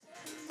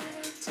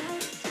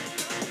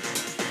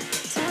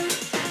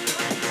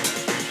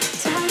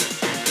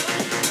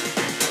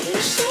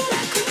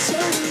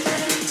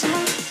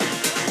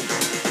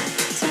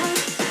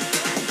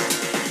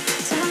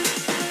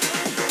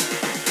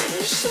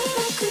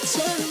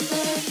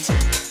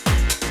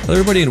Hello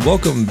everybody and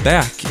welcome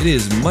back. It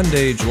is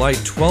Monday, July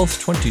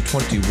 12th,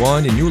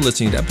 2021, and you're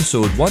listening to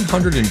episode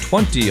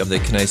 120 of the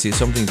Can I Say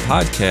Something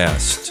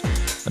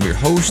podcast. I'm your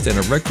host and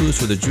a recluse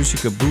with a juicy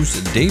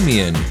caboose,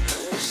 Damien.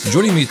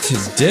 Joining me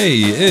today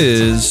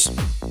is...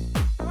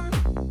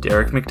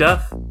 Derrick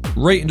McDuff.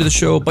 Right into the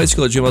show,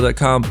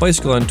 bicycle@gmail.com,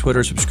 bicycle on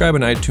Twitter, subscribe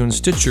on iTunes,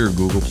 Stitcher,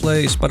 Google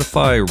Play,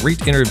 Spotify,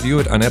 rate and review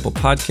it on Apple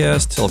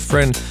Podcasts, tell a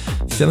friend,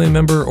 family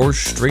member, or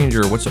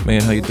stranger. What's up,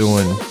 man? How you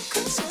doing?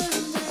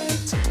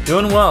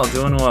 Doing well.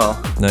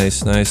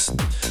 Nice.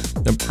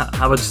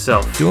 How about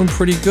yourself? Doing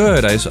pretty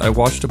good. I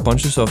watched a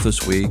bunch of stuff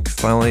this week.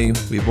 Finally,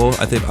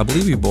 I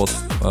believe we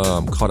both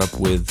caught up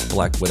with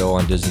Black Widow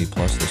on Disney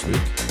Plus this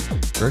week.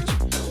 Correct?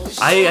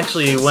 I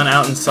actually went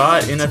out and saw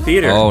it in a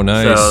theater. Oh,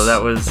 nice.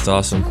 So that's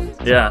awesome.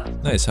 Yeah.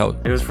 Nice.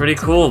 It was pretty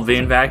cool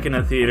being back in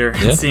a theater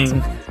and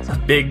seeing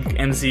a big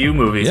MCU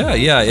movie.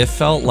 Yeah. It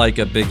felt like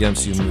a big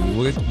MCU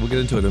movie. We'll get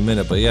into it in a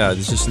minute, but yeah,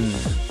 it's just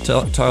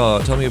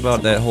tell me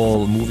about that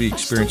whole movie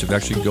experience of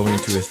actually going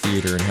into a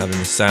theater and having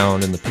the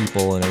sound and the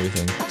people and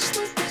everything.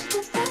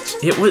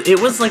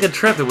 It was like a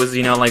trip. It was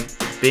like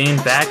being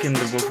back in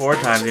the before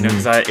times,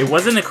 because it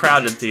wasn't a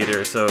crowded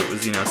theater, so it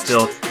was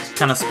still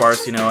kind of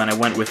sparse, and I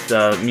went with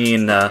me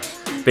and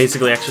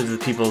basically actually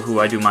the people who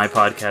I do my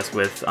podcast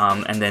with,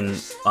 and then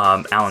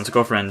Alan's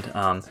girlfriend,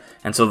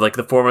 and so like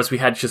the four of us, we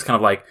had just kind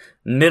of like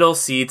middle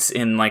seats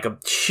in like a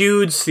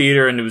huge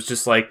theater, and it was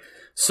just like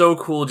so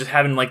cool, just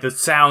having like the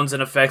sounds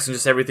and effects and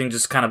just everything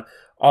just kind of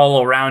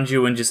all around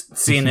you and just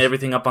seeing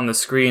everything up on the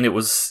screen. It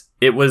was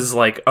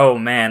like, oh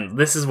man,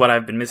 this is what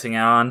I've been missing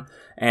out on.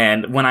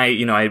 And when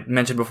I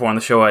mentioned before on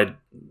the show, I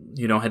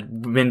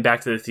had been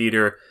back to the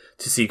theater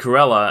to see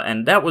Cruella,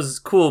 and that was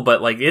cool,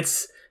 but like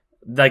it's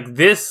like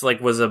this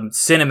like was a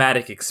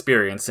cinematic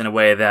experience in a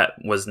way that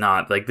was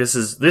not like this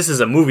is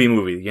a movie,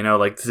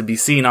 like to be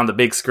seen on the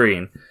big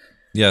screen.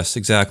 Yes,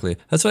 exactly.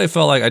 That's what I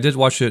felt like. I did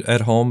watch it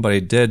at home, but I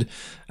did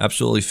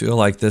absolutely feel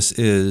like this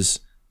is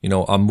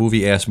a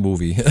movie-ass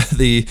movie.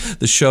 The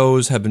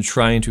shows have been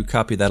trying to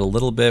copy that a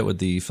little bit with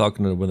the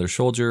Falcon and the Winter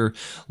Soldier.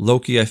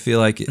 Loki, I feel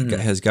like it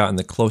has gotten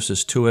the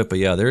closest to it. But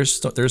yeah, there's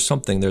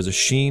something. There's a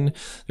sheen.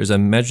 There's a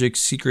magic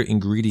secret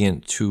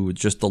ingredient to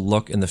just the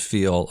look and the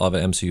feel of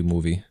an MCU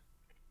movie.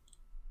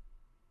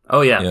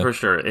 Oh yeah, for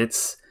sure.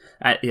 It's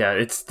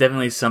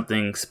definitely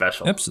something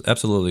special.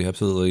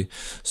 Absolutely.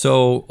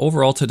 So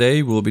overall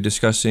today, we'll be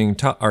discussing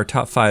our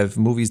top 5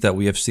 movies that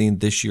we have seen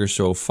this year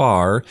so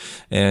far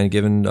and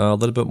giving a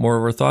little bit more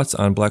of our thoughts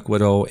on Black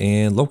Widow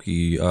and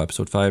Loki,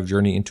 episode 5,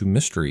 Journey into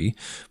Mystery.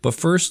 But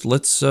first,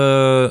 let's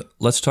talk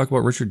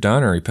about Richard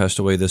Donner. He passed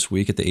away this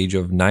week at the age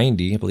of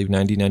 90, I believe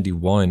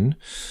 91.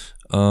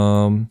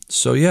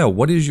 So yeah,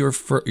 what is your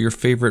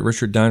favorite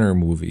Richard Donner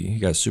movie? You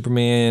got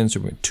Superman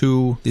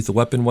 2, Lethal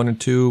Weapon 1 and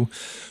 2,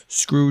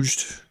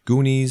 Scrooged,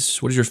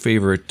 Goonies. What is your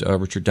favorite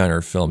Richard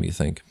Donner film, you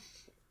think?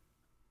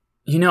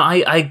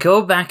 I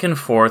go back and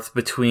forth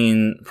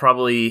between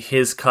probably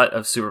his cut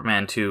of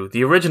Superman 2,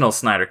 the original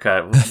Snyder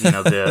cut,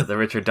 the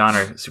Richard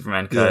Donner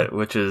Superman cut,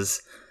 which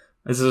is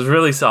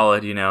really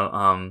solid,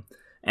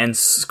 and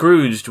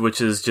Scrooged, which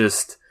is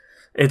just,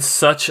 it's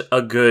such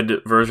a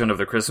good version of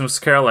the Christmas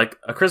Carol. Like,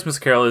 A Christmas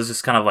Carol is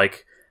just kind of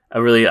like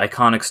a really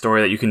iconic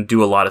story that you can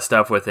do a lot of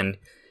stuff with, and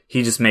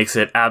he just makes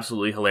it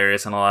absolutely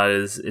hilarious, and a lot of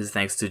it is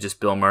thanks to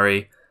just Bill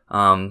Murray.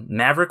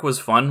 Maverick was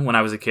fun when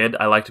I was a kid.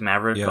 I liked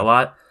Maverick a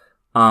lot.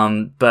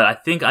 But I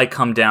think I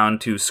come down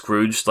to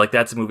Scrooge. Like,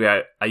 that's a movie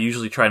I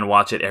usually try and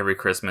watch it every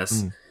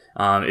Christmas.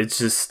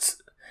 It's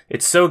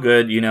so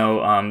good,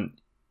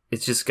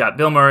 it's just got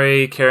Bill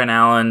Murray, Karen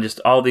Allen,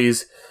 just all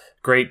these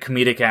great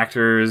comedic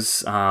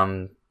actors.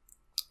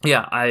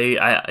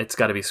 It's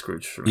got to be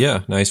Scrooge for me.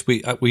 Yeah, nice.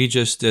 We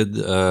just did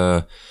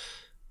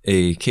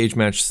a cage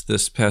match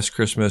this past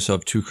Christmas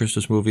of 2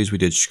 Christmas movies. We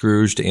did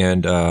Scrooged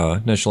and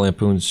National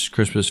Lampoon's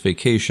Christmas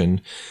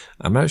Vacation.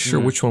 I'm not sure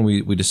which one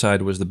we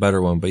decided was the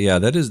better one, but yeah,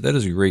 that is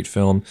a great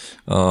film.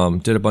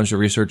 Did a bunch of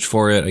research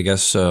for it. I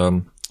guess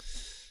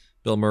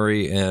Bill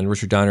Murray and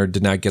Richard Donner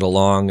did not get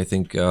along. I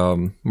think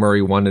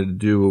Murray wanted to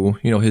do,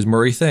 his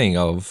Murray thing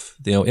of,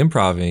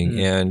 improvising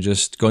and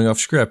just going off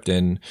script,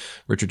 and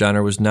Richard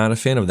Donner was not a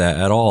fan of that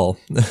at all.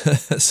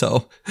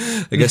 So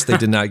I guess they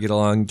did not get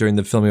along during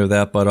the filming of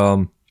that,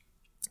 but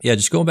yeah,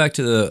 just going back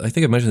to I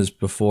think I mentioned this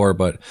before,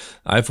 but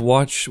when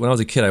I was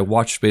a kid, I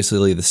watched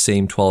basically the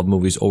same 12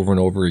 movies over and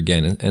over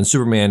again. And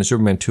Superman and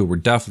Superman 2 were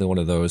definitely one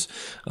of those.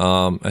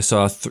 I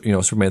saw,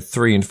 Superman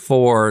 3 and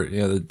 4,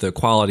 the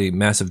quality,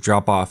 massive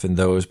drop off in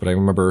those, but I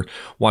remember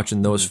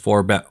watching those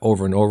 4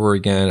 over and over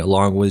again,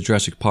 along with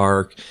Jurassic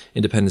Park,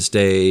 Independence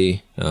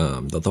Day,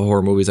 the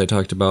horror movies I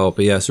talked about.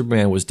 But yeah,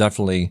 Superman was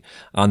definitely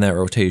on that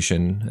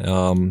rotation.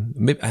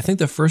 I think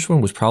the first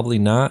one was probably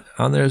not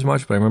on there as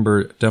much, but I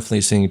remember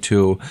definitely seeing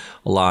 2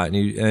 a lot.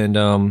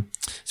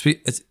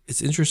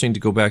 It's interesting to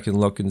go back and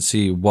look and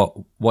see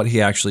what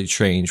he actually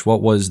changed.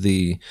 What was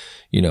the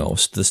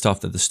the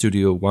stuff that the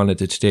studio wanted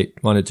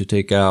to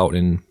take out,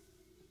 and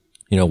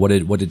what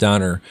did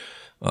Donner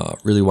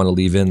really want to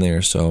leave in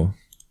there. So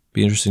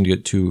be interesting to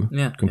get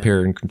to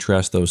compare and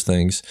contrast those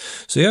things.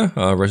 So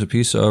rest in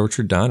peace,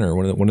 Richard Donner,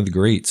 one of the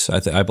greats.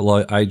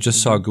 I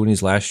just saw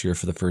Goonies last year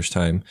for the first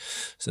time,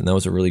 and that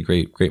was a really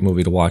great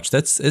movie to watch.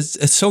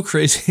 It's so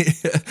crazy.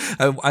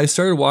 I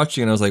started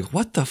watching and I was like,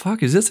 what the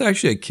fuck, is this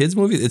actually a kids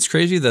movie? It's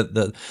crazy that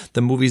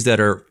the movies that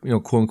are,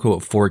 quote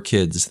unquote for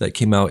kids that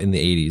came out in the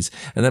 80s,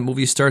 and that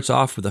movie starts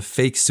off with a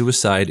fake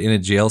suicide in a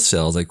jail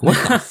cell. I was like, what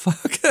the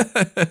fuck?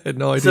 I had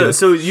no idea.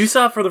 So you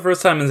saw it for the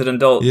first time as an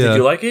adult. Did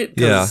you like it?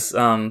 Yeah.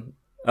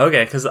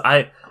 Okay, because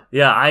I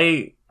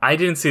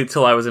didn't see it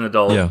till I was an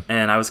adult,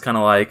 and I was kind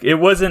of like, I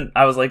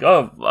was like,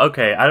 oh,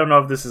 okay, I don't know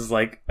if this is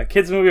like a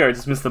kid's movie or I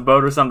just missed the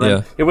boat or something.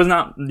 Yeah. It was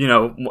not,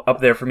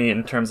 up there for me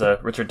in terms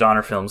of Richard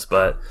Donner films,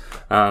 but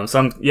I'm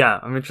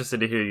interested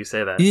to hear you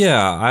say that.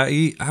 Yeah,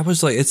 I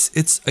was like,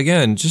 it's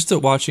again, just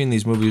watching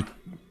these movies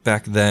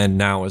back then,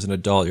 now as an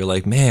adult, you're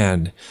like,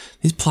 man,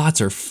 these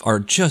plots are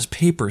just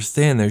paper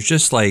thin. There's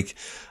just like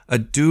a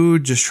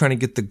dude just trying to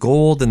get the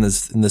gold, and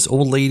this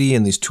old lady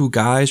and these two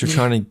guys are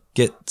trying to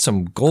get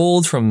some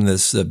gold from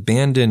this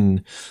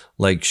abandoned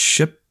like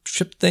ship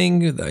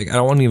thing. Like, I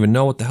don't even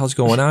know what the hell's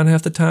going on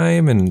half the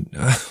time, and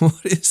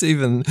what is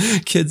even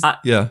kids?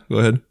 Go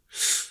ahead.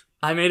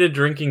 I made a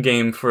drinking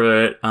game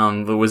for it.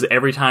 That was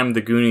every time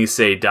the Goonies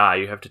say die,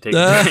 you have to take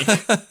a drink.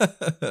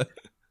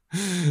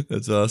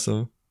 That's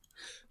awesome.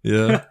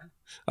 Yeah.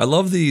 I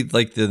love the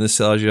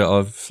nostalgia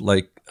of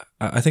like,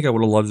 I think I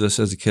would have loved this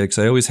as a kid, because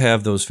I always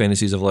have those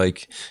fantasies of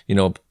like,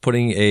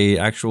 putting a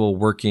actual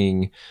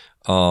working,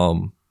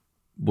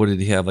 what did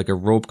he have? Like a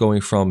rope going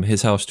from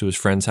his house to his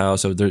friend's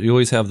house. So you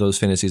always have those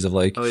fantasies of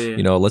like,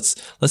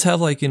 let's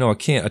have like, a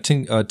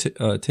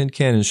tin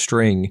can and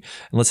string, and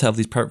let's have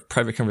these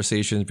private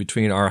conversations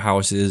between our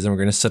houses, and we're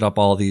going to set up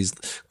all these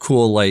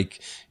cool,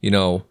 like,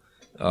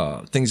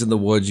 things in the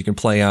woods you can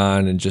play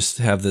on, and just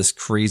have this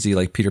crazy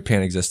like Peter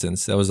Pan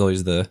existence. That was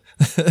always the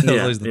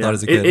thought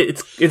as a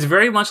kid. It's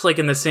very much like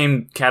in the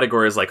same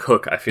category as like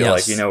Hook. I feel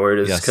like where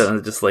it is kind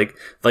of just like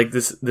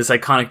this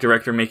iconic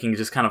director making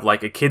just kind of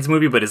like a kids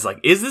movie, but it's like,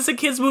 is this a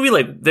kids movie?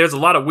 Like, there's a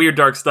lot of weird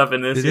dark stuff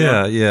in this.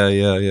 Yeah.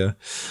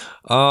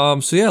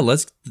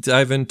 Let's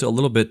dive into a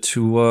little bit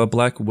to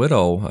Black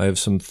Widow. I have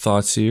some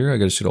thoughts here.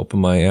 I should open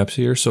my apps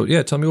here. So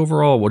tell me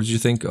overall, what did you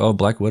think of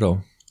Black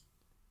Widow?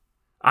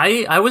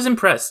 I was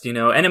impressed,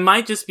 and it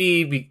might just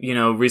be,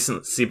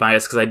 recency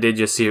bias, because I did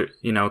just see it,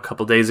 a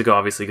couple days ago,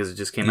 obviously, because it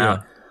just came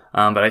out.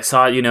 But I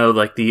saw it,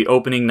 like the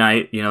opening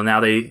night, now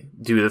they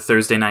do the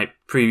Thursday night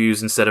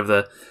previews instead of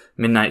the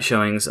midnight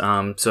showings.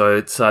 So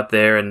I saw it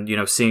there, and,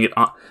 seeing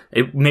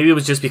it maybe it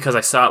was just because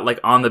I saw it like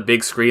on the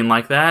big screen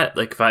like that.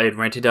 Like if I had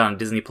rented it on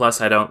Disney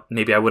Plus,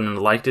 maybe I wouldn't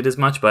have liked it as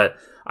much, but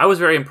I was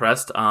very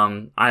impressed.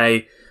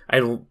 I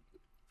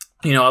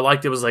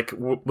liked it was like,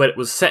 but it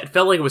was set,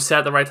 felt like it was set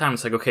at the right time.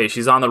 It's like, okay,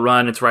 she's on the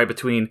run. It's right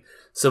between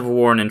Civil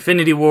War and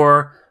Infinity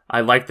War.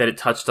 I liked that it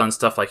touched on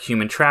stuff like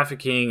human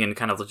trafficking and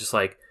kind of just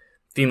like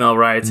female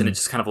rights. And it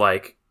just kind of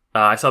like,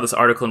 I saw this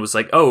article and was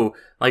like, oh,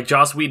 like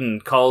Joss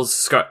Whedon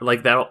calls,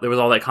 like that, there was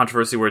all that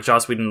controversy where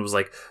Joss Whedon was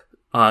like,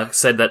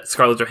 said that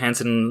Scarlett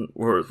Johansson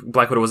or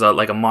Black Widow was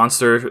like a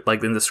monster,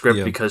 like in the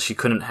script because she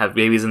couldn't have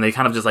babies. And they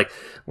kind of just like,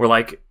 were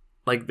like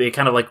they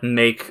kind of like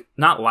make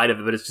not light of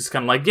it, but it's just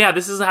kind of like, yeah,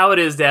 this is how it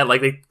is, Dad.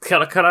 Like they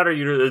cut out her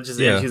uterus,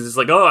 and she's just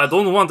like, oh, I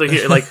don't want to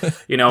hear, like,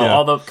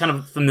 all the kind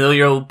of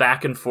familial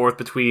back and forth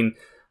between,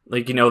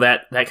 like,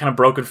 that kind of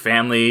broken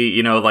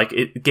family. Like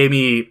it gave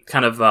me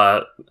kind of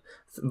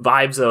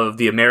vibes of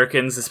The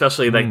Americans,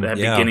 especially like that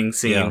beginning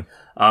scene,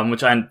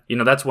 which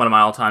that's one of my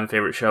all-time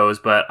favorite shows.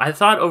 But I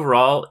thought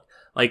overall,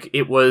 like,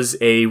 it was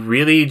a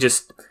really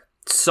just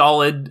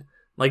solid,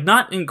 like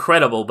not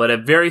incredible, but a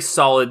very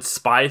solid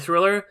spy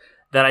thriller.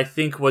 That I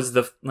think was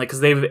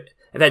because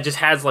that just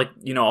has like,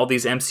 all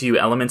these MCU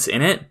elements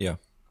in it. Yeah.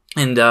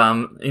 And,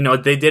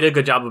 they did a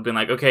good job of being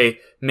like, okay,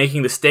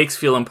 making the stakes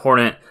feel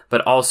important,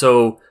 but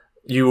also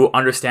you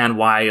understand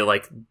why,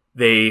 like,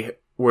 they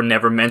were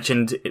never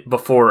mentioned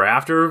before or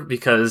after,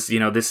 because,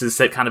 this is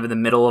set kind of in the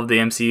middle of the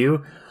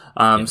MCU.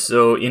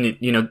 So,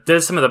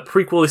 there's some of the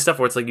prequel-y stuff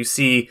where it's like you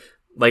see,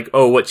 like,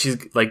 oh, what she's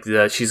like,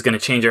 she's gonna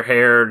change her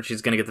hair,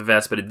 she's gonna get the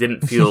vest, but it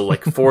didn't feel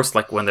like forced,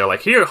 like when they're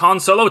like, here,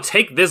 Han Solo,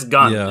 take this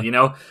gun,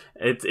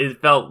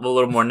 it felt a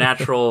little more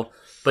natural.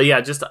 But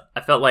yeah, just, I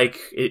felt like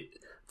it,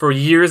 for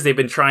years, they've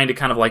been trying to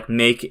kind of like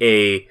make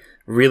a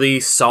really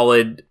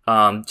solid,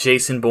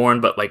 Jason Bourne,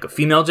 but like a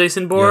female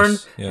Jason Bourne,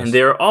 and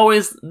they're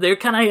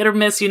kind of hit or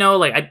miss,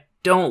 like, I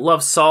don't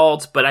love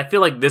Salt, but I feel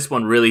like this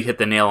one really hit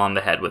the nail on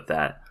the head with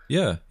that.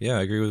 Yeah,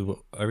 I agree with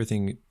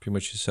everything pretty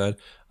much you said.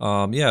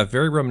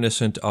 Very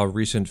reminiscent of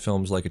recent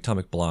films like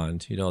Atomic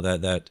Blonde.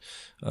 That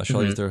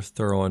Charlize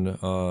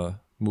Theron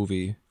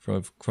movie from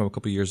a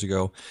couple of years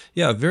ago.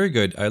 Yeah, very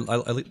good. I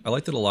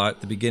liked it a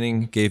lot. The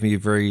beginning gave me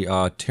very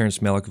Terrence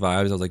Malick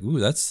vibes. I was like, ooh,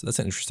 that's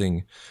an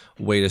interesting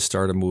way to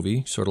start a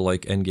movie, sort of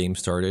like Endgame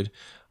started.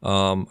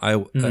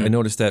 I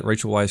noticed that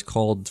Rachel Weisz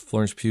called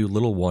Florence Pugh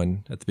Little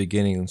One at the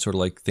beginning, and sort of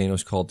like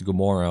Thanos called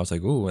Gamora. I was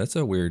like, ooh, that's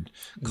a weird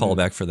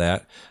callback for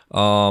that.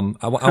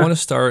 I want to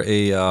start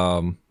a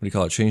what do you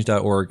call it?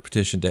 Change.org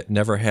petition to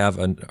never have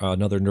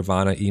another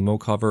Nirvana emo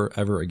cover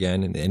ever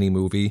again in any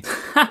movie.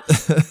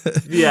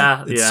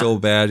 It's so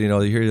bad.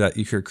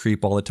 You hear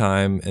Creep all the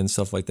time and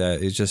stuff like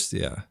that. It's just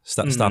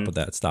stop with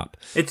that. Stop.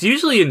 It's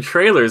usually in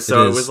trailers,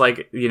 so it was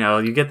like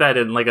you get that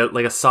in like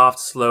a soft,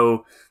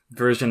 slow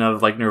version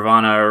of like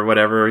Nirvana or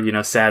whatever,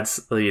 sad,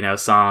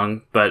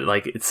 song. But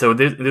like, so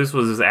this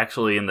was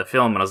actually in the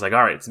film, and I was like,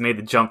 all right, it's made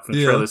the jump from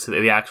the trailers to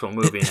the actual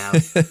movie now.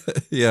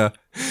 Yeah.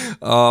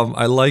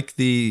 I like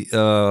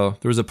there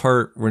was a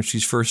part when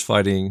she's first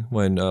fighting,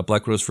 when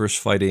Black Widow's first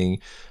fighting,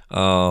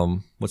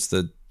 what's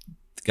the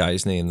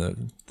guy's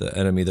name, the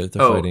enemy that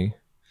they're fighting?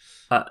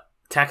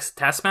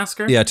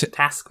 Taskmaster? Yeah,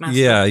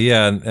 Taskmaster.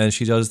 Yeah, and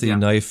she does the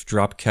knife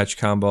drop catch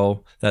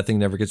combo. That thing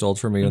never gets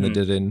old for me when they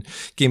did it in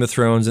Game of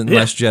Thrones and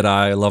Last Jedi.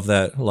 I love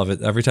that. Love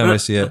it every time I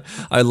see it.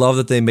 I love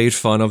that they made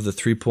fun of the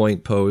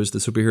 3-point pose, the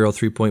superhero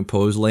 3-point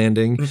pose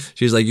landing.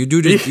 She's like, you do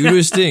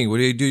this thing. What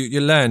do? You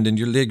land and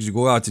your legs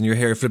go out and your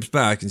hair flips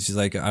back. And she's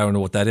like, I don't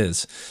know what that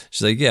is.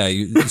 She's like, yeah,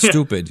 you're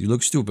stupid. You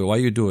look stupid. Why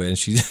you do it?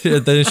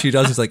 And then she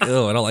does. It's like,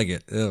 oh, I don't like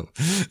it. Ew.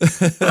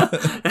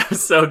 That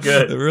was so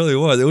good. It really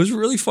was. It was a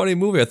really funny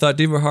movie. I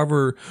thought David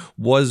Harbour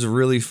was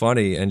really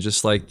funny, and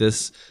just like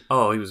this.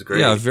 Oh, he was great.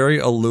 Yeah, very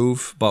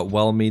aloof but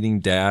well-meaning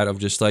dad of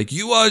just like,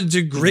 you are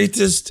the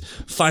greatest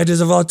fighters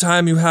of all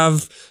time. You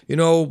have,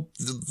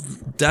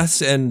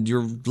 deaths, and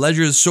your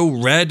ledger is so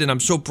red, and I'm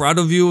so proud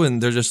of you.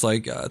 And they're just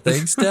like,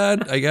 thanks,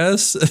 Dad, I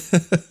guess.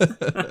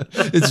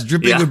 It's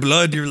dripping with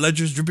blood. Your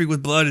ledger's dripping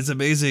with blood. It's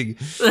amazing.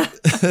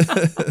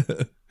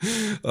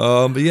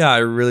 But yeah, I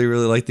really,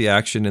 really like the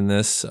action in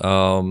this.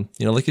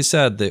 Like you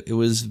said, it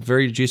was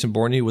very Jason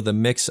Bourne with a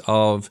mix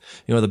of,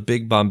 the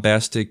big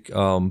bombastic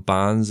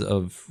Bonds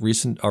of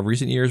recent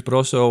years, but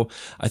also,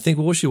 I think,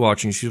 what was she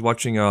watching? She was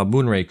watching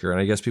Moonraker, and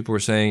I guess people were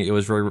saying it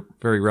was very,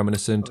 very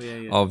reminiscent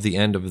of the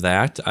end of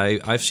that.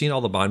 I've seen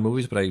all the Bond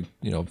movies, but I,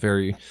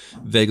 very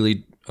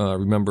vaguely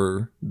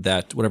remember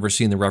that whatever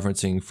scene they're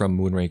referencing from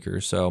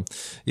Moonraker. So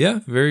yeah,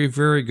 very,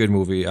 very good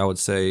movie, I would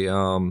say.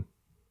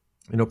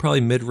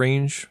 Probably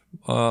mid-range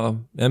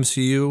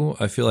MCU.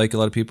 I feel like a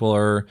lot of people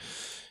are,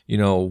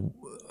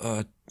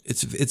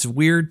 it's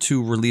weird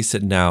to release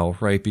it now,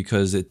 right?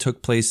 Because it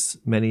took place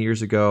many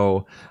years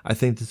ago. I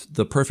think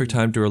the perfect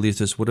time to release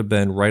this would have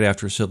been right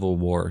after Civil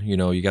War.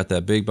 You got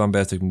that big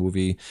bombastic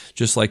movie,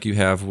 just like you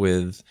have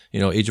with,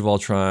 Age of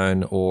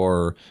Ultron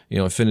or,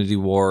 Infinity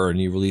War, and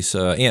you release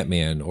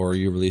Ant-Man, or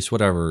you release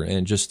whatever,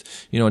 and just,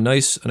 a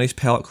nice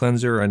palate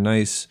cleanser, a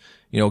nice,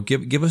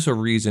 give us a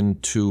reason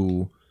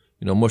to,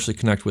 mostly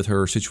connect with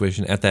her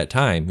situation at that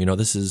time.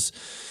 This is,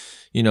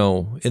 in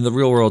the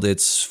real world,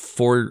 it's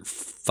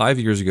 5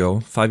 years ago.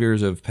 5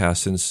 years have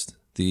passed since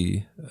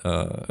the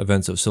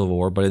events of Civil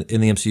War, but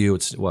in the MCU,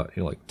 it's what,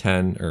 like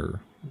 10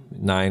 or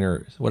 9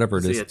 or whatever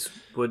it is. It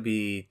would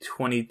be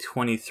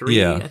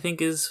 2023, I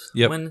think is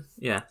when.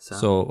 Yeah.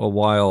 So a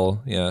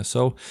while. Yeah.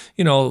 So,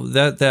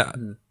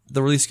 that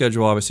the release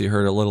schedule obviously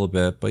hurt a little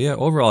bit, but yeah,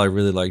 overall, I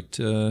really liked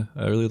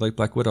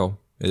Black Widow.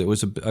 It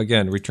was,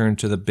 again, return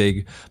to the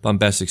big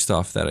bombastic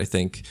stuff that I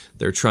think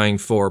they're trying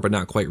for, but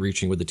not quite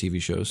reaching with the TV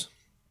shows.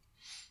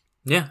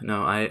 Yeah,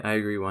 no, I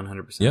agree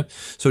 100%. Yeah.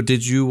 So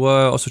did you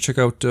also check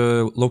out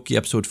Loki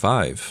episode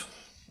 5?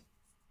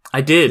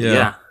 I did,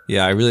 yeah.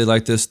 Yeah, I really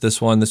liked this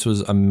one. This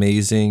was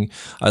amazing.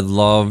 I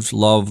love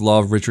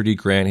Richard E.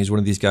 Grant. He's one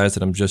of these guys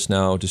that I'm just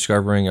now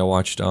discovering. I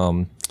watched,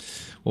 what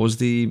was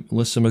the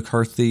Melissa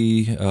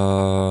McCarthy,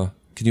 Can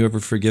You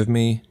Ever Forgive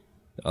Me?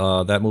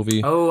 That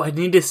movie. Oh, I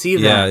need to see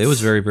that. Yeah, it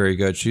was very, very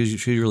good.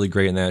 She's really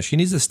great in that. She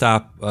needs to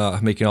stop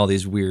making all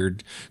these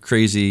weird,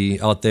 crazy,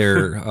 out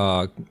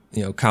there,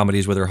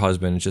 comedies with her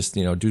husband. Just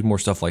do more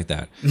stuff like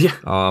that.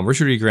 Yeah.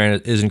 Richard E.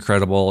 Grant is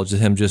incredible. Just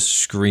him just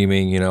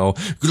screaming,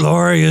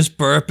 glorious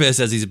purpose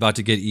as he's about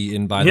to get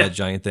eaten by that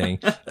giant thing.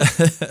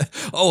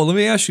 Oh, let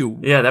me ask you.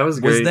 Yeah, that was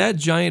great. Was that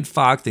giant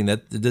fog thing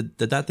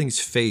that thing's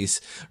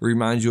face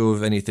remind you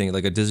of anything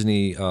like a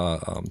Disney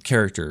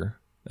character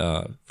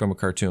from a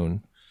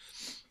cartoon?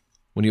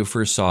 When you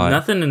first saw it?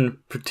 Nothing in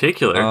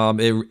particular.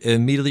 It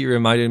immediately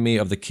reminded me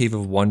of the Cave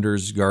of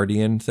Wonders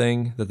Guardian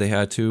thing that they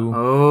had too.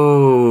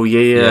 Oh,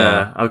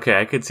 yeah. Okay,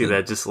 I could see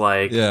that. Just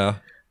like... Yeah.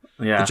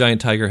 The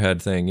giant tiger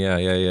head thing. Yeah.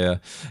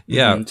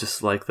 Mm-hmm,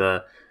 just like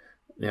the...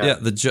 Yeah.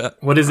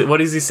 What is it? What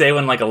does he say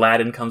when like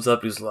Aladdin comes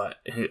up? He's like,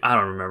 I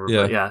don't remember,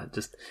 but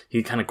just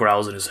he kind of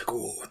growls and he's like,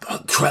 "Oh,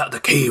 the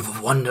Cave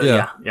of Wonder."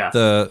 Yeah.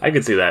 I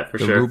could see that for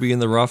sure. The ruby in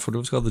the rough. What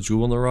was it called? The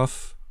jewel in the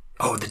rough.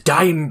 Oh,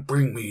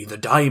 bring me the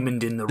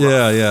diamond in the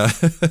rough. Yeah.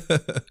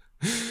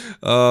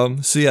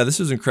 So yeah, this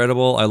was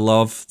incredible. I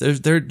love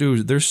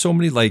there's so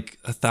many, like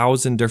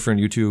 1,000 different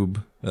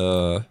YouTube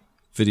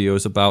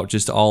videos about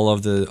just all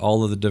of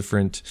the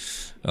different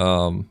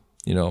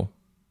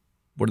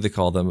what do they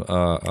call them?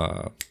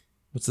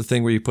 What's the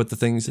thing where you put the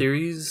things?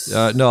 Series?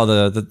 No,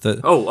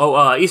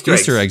 the Easter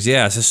eggs. Easter eggs,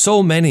 yes. There's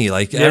so many.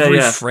 Like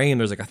every frame,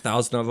 there's like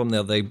 1,000 of them.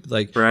 They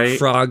like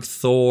Frog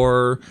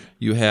Thor.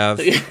 You have,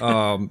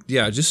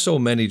 just so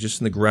many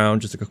just in the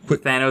ground. Just like a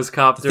quick Thanos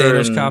copter.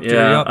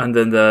 Yep. And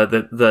then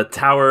the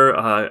tower,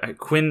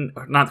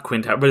 not the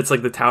Quinn Tower, but it's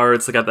like the tower.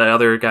 It's got the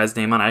other guy's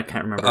name on it. I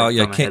can't remember.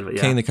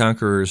 Kang the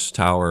Conqueror's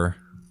tower.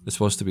 It's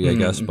supposed to be, I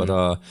guess. But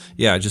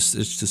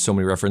it's just so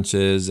many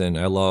references, and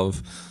I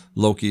love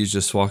Loki's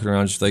just walking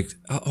around, just like,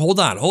 hold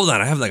on,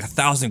 I have like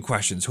 1,000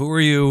 questions. Who are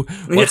you?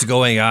 What's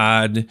going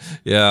on?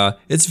 Yeah,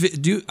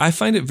 I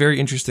find it very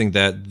interesting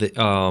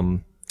that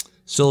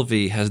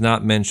Sylvie has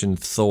not mentioned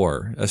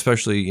Thor,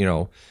 especially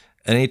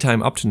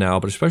anytime up to now,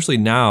 but especially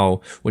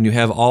now when you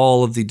have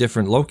all of the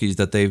different Lokis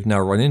that they've now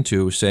run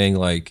into, saying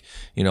like,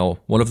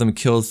 one of them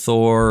killed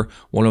Thor,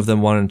 one of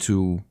them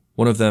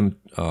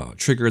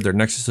triggered their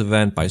Nexus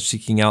event by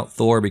seeking out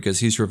Thor because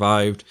he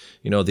survived,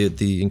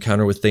 the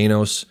encounter with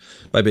Thanos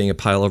by being a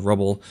pile of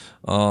rubble.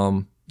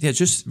 It's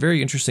just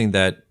very interesting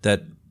that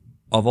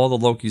of all the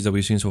Lokis that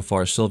we've seen so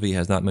far, Sylvie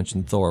has not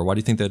mentioned Thor. Why do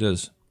you think that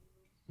is?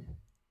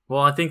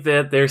 Well, I think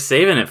that they're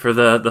saving it for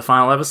the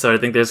final episode. I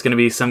think there's going to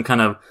be some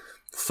kind of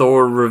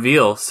Thor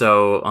reveal.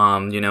 So,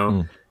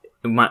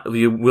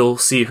 you will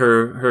see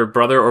her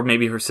brother or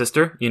maybe her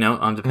sister,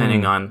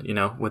 depending on,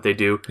 what they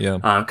do,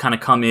 kind of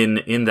come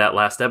in that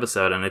last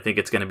episode. And I think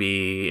it's going to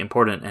be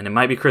important. And it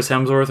might be Chris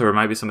Hemsworth or it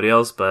might be somebody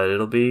else, but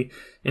it'll be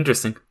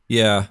interesting.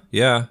 Yeah.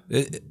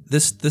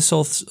 This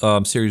whole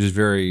series is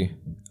very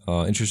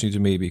interesting to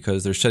me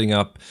because they're setting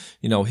up,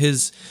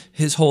 his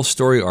whole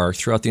story arc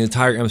throughout the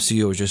entire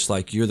MCU is just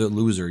like, you're the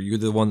loser. You're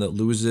the one that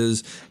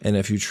loses. And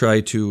if you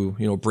try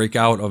to, break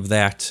out of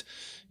that,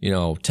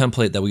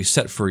 template that we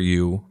set for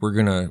you, we're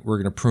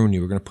gonna prune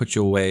you. We're gonna put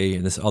you away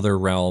in this other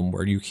realm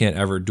where you can't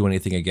ever do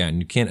anything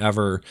again. You can't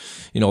ever,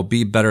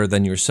 be better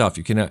than yourself.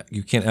 You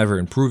can't ever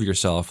improve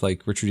yourself.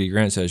 Like Richard E.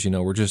 Grant says,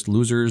 we're just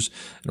losers,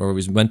 and we're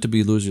meant to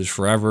be losers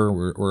forever.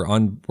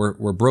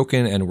 We're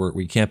broken, and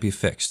we can't be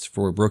fixed.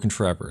 We're broken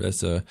forever.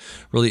 That's a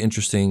really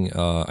interesting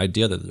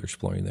idea that they're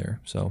exploring there.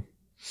 So,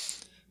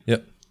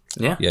 yep.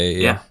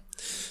 Yeah.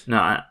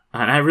 No,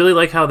 I really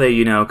like how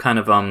they, kind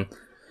of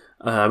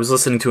I was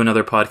listening to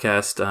another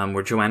podcast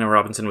where Joanna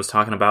Robinson was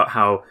talking about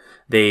how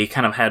they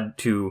kind of had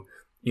to,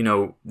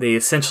 they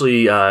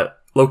essentially,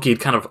 Loki had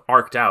kind of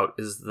arced out,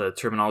 is the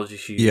terminology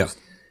she used,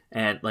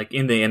 and like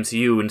in the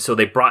MCU, and so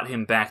they brought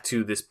him back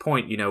to this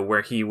point,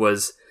 where he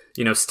was,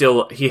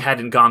 still, he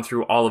hadn't gone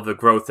through all of the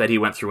growth that he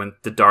went through in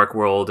the Dark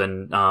World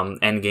and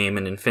Endgame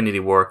and Infinity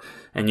War,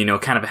 and,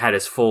 kind of had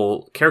his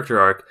full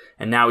character arc,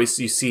 and now you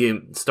see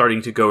him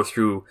starting to go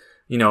through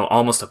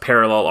almost a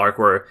parallel arc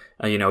where,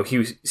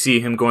 you see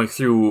him going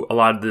through a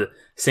lot of the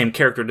same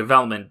character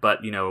development, but,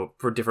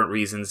 for different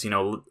reasons,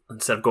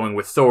 instead of going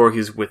with Thor,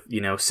 he's with,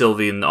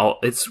 Sylvie and all.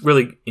 It's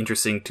really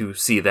interesting to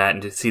see that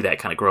and to see that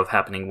kind of growth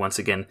happening once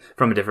again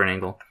from a different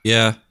angle.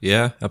 Yeah,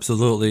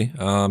 absolutely.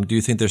 Do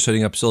you think they're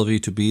setting up Sylvie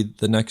to be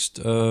the next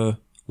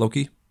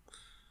Loki?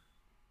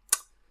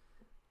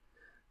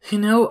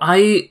 That's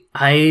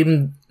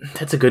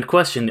a good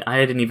question. I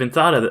hadn't even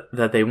thought of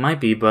that they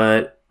might be,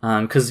 but,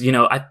 cause,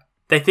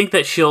 I think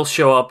that she'll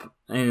show up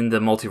in the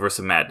Multiverse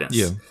of Madness.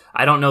 Yeah.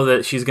 I don't know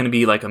that she's going to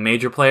be like a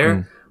major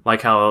player,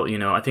 like how,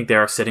 I think they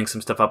are setting some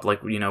stuff up,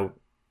 like,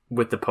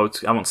 with the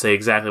post. I won't say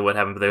exactly what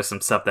happened, but there's some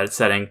stuff that's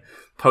setting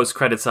post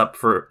credits up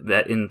for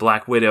that in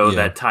Black Widow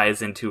that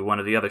ties into one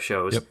of the other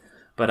shows. Yep.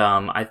 But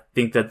I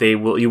think that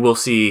you will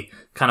see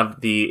kind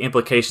of the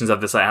implications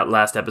of this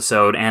last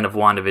episode and of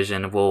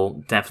WandaVision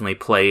will definitely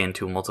play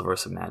into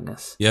Multiverse of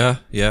Madness. Yeah,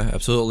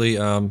 absolutely.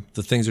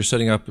 The things they're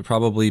setting up would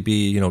probably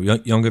be,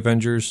 Young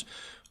Avengers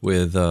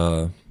with,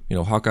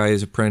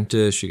 Hawkeye's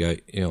apprentice. You got,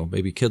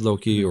 maybe Kid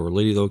Loki or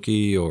Lady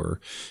Loki or,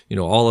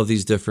 all of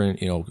these different,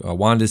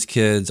 Wanda's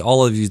kids,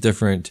 all of these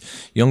different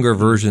younger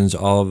versions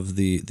of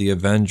the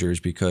Avengers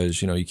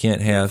because, you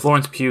can't have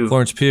Florence Pugh, of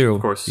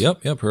course.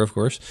 Yep, her, of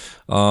course.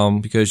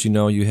 Because,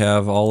 you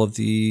have all of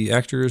the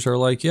actors are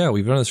like, yeah,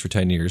 we've done this for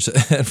 10 years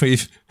and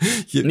we've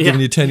given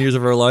you 10 years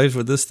of our lives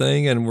with this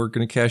thing and we're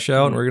going to cash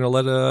out and we're going to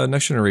let a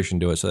next generation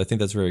do it. So I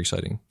think that's very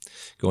exciting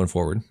going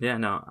forward. Yeah,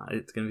 no,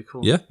 it's going to be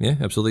cool. Yeah,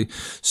 absolutely.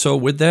 So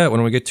with that,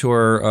 when we get to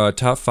our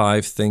top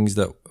 5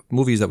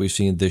 movies that we've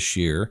seen this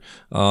year,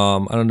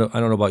 I don't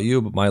know about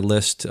you, but my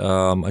list,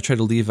 I try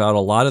to leave out a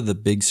lot of the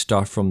big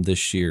stuff from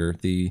this year.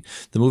 The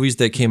movies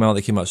that came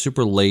out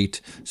super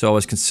late. So I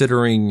was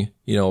considering,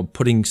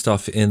 putting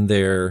stuff in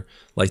there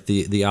like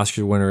the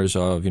Oscar winners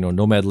of,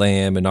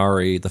 Nomadland,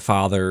 Minari, The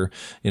Father,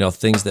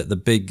 things that the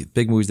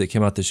big movies that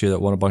came out this year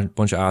that won a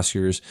bunch of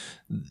Oscars.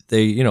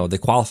 They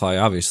qualify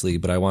obviously,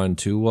 but I wanted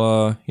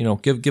to,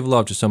 give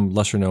love to some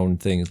lesser known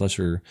things,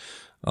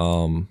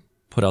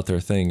 put out there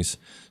things.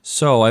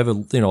 So I have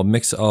a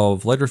mix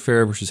of lighter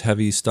fare versus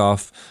heavy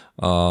stuff.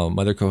 My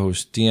other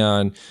co-host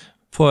Dion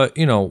put,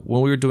 when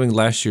we were doing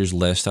last year's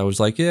list, I was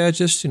like, yeah,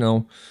 just,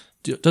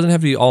 doesn't have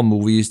to be all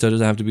movies,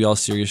 doesn't have to be all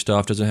serious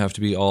stuff, doesn't have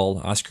to be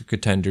all Oscar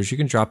contenders. You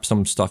can drop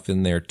some stuff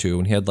in there too.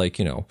 And he had like,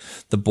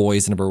 The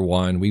Boys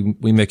 #1.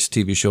 We mixed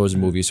TV shows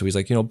and movies, so he's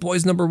like,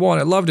 Boys #1.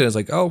 I loved it. I was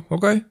like, oh,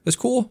 okay, that's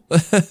cool.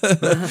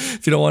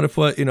 If you don't want to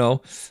put,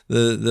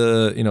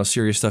 the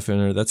serious stuff in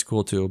there, that's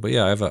cool too. But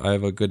yeah, I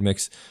have a good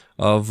mix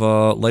of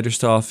lighter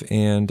stuff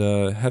and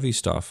heavy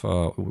stuff.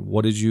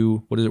 What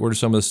are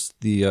some of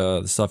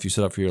the stuff you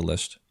set up for your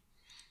list?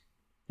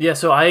 Yeah,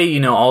 so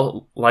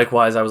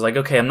likewise, I was like,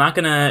 okay, I'm not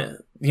gonna,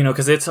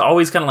 because it's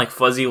always kind of like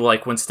fuzzy,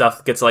 like when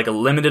stuff gets like a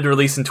limited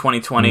release in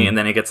 2020, and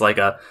then it gets like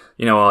a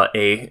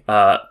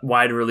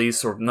wide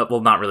release, or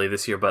not really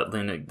this year, but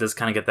then it does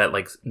kind of get that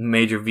like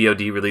major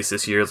VOD release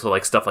this year. So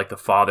like stuff like The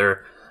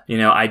Father,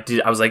 I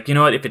was like,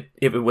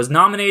 if it was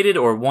nominated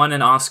or won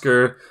an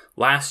Oscar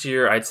last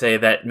year, I'd say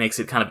that makes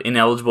it kind of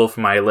ineligible for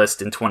my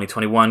list in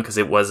 2021 because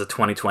it was a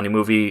 2020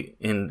 movie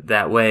in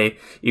that way.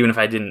 Even if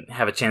I didn't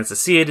have a chance to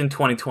see it in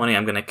 2020,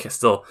 I'm going to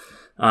still,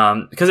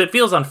 because it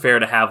feels unfair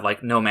to have like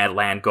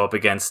Nomadland go up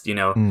against,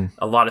 a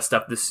lot of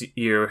stuff this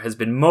year has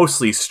been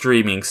mostly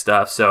streaming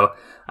stuff. So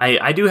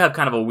I do have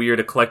kind of a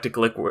weird eclectic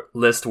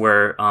list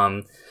where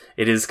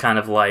it is kind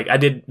of like, I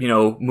did,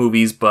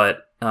 movies,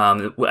 but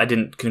I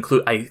didn't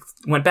conclude. I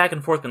went back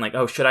and forth and like,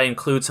 oh, should I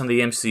include some of the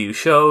MCU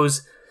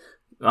shows?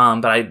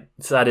 But I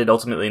decided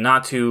ultimately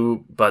not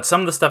to. But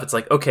some of the stuff, it's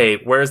like, okay,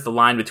 where's the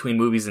line between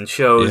movies and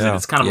shows? Yeah, and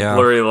it's kind of a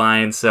blurry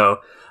line. So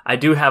I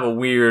do have a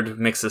weird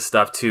mix of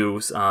stuff too.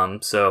 I'll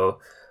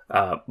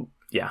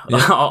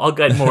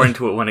get more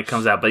into it when it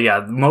comes out. But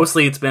yeah,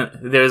 mostly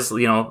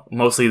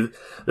mostly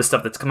the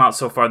stuff that's come out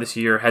so far this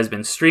year has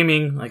been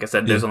streaming. Like I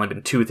said, there's only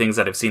been 2 things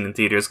that I've seen in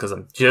theaters because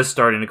I'm just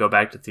starting to go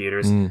back to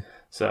theaters.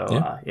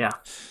 So,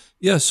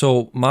 Yeah,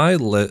 so my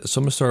list, so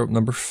I'm going to start with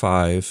number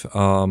 5,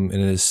 and it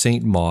is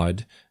Saint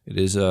Maud. It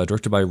is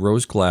directed by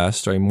Rose Glass,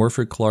 starring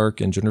Morfydd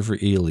Clark and Jennifer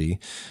Ehle.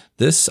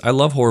 I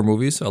love horror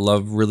movies. I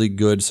love really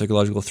good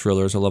psychological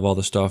thrillers. I love all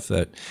the stuff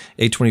that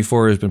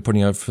A24 has been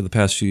putting out for the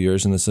past few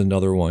years, and this is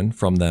another one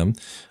from them.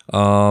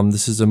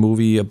 This is a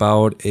movie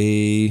about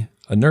a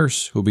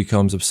nurse who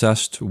becomes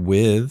obsessed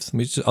with,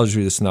 I'll just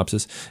read the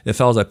synopsis. It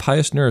follows a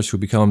pious nurse who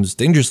becomes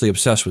dangerously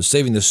obsessed with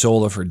saving the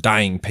soul of her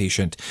dying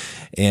patient.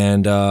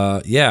 And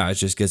it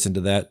just gets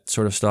into that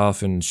sort of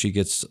stuff. And she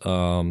gets,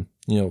 I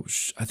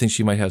think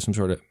she might have some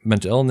sort of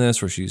mental illness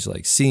where she's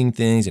like seeing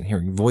things and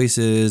hearing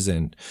voices.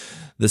 And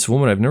this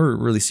woman, I've never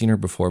really seen her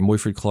before,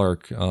 Morfydd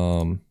Clark.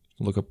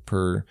 Look up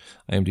her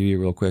IMDb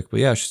real quick.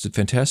 But yeah, she's a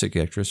fantastic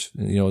actress.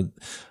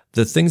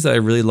 The things that I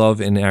really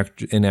love in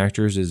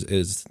actors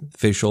is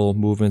facial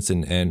movements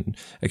and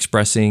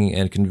expressing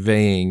and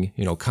conveying,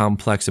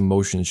 complex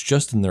emotions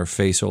just in their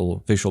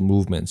facial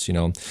movements,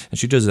 and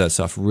she does that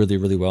stuff really,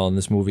 really well in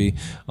this movie.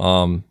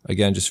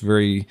 Again, just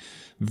very,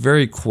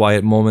 very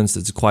quiet moments.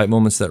 It's quiet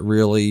moments that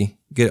really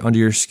get under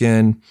your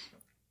skin.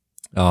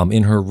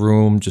 In her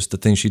room, just the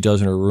things she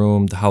does in her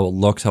room, how it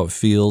looks, how it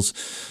feels,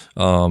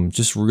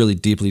 just really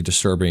deeply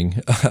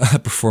disturbing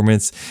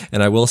performance.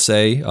 And I will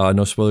say,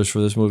 no spoilers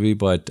for this movie,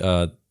 but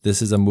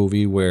this is a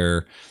movie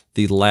where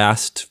the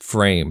last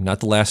frame,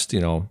 not the last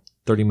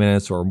 30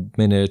 minutes or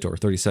minute or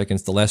 30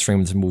 seconds, the last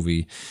frame of this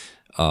movie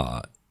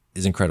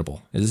is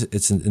incredible.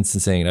 It's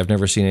insane. I've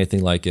never seen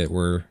anything like it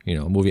where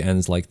a movie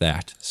ends like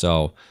that.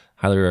 So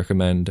highly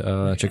recommend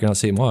checking out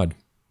Saint Maud.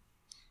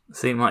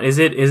 Saint Maud. Was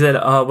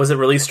it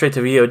released straight to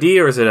VOD,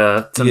 or is it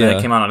something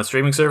that came out on a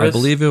streaming service? I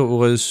believe it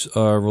was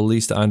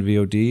released on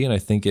VOD, and I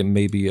think it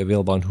may be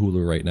available on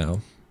Hulu right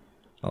now.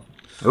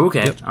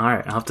 Okay, yep. All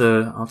right. I'll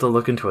have to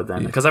look into it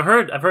then, because I've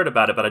heard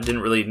about it, but I didn't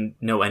really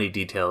know any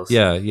details.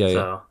 Yeah.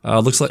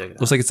 Looks like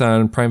it's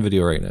on Prime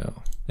Video right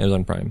now.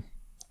 Amazon Prime.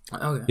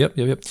 Okay.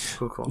 Yep.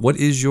 Cool. What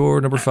is your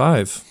number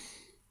 5?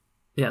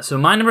 Yeah. So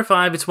my number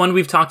 5, it's one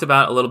we've talked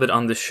about a little bit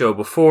on this show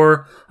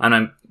before, and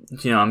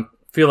I'm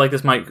feel like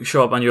this might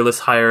show up on your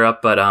list higher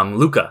up, but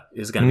Luca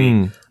is going to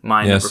be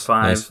my number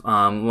 5. Nice.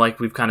 Like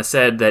we've kind of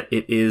said, that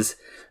it is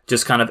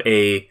just kind of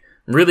a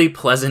really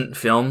pleasant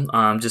film,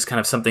 just kind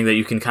of something that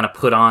you can kind of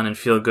put on and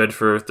feel good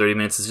for 30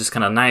 minutes. It's just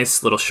kind of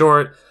nice, little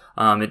short.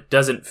 It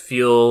doesn't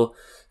feel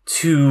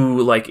too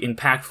like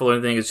impactful or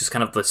anything. It's just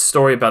kind of the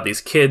story about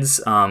these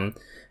kids.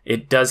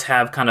 It does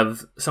have kind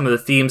of some of the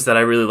themes that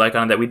I really like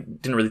on it that we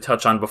didn't really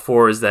touch on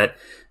before, is that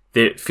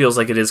it feels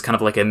like it is kind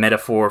of like a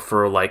metaphor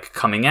for like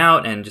coming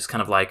out and just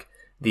kind of like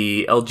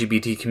the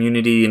LGBT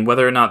community, and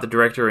whether or not the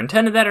director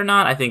intended that or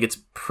not, I think it's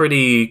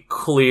pretty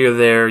clear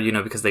there,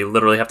 because they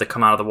literally have to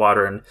come out of the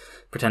water and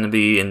pretend to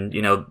be, and,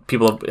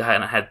 people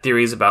have had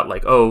theories about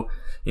like,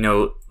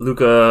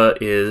 Luca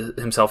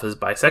himself is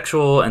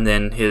bisexual, and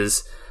then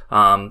his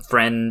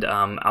friend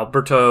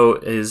Alberto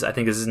I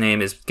think his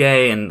name is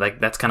gay, and like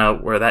that's kind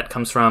of where that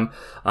comes from.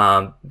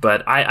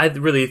 But I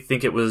really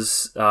think it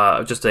was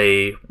just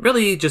a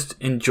really just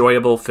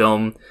enjoyable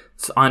film.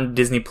 It's on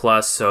Disney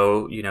Plus,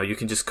 so you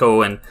can just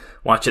go and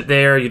watch it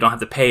there. You don't have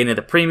to pay any of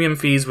the premium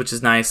fees, which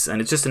is nice,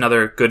 and it's just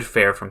another good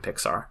fare from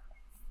Pixar.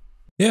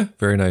 Yeah,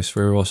 very nice,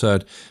 very well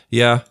said.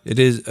 Yeah, it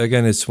is.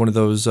 Again, it's one of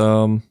those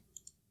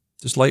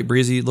just light,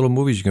 breezy little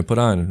movies you can put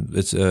on.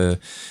 It's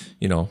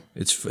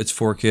it's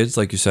for kids,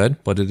 like you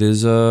said, but it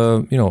is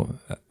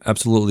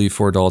absolutely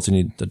for adults,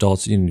 and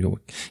adults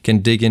can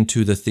dig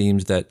into the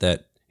themes that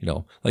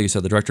like you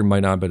said, the director might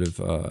not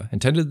have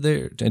intended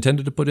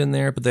to put in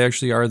there, but they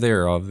actually are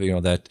there, of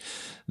that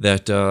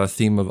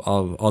theme of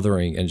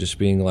othering, and just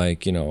being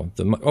like,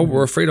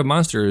 we're afraid of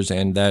monsters,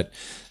 and that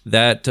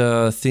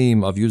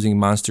theme of using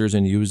monsters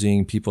and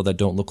using people that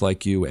don't look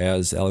like you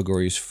as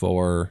allegories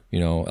for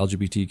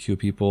LGBTQ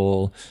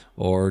people,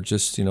 or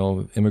just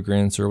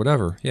immigrants or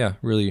whatever. Yeah,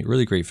 really,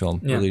 really great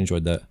film. Yeah. Really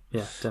enjoyed that.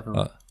 Yeah,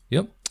 definitely.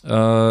 Yep.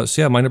 So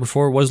yeah, my number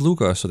 4 was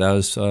Luca. So that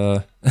was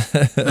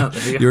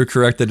you were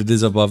correct that it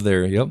is above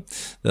there. Yep,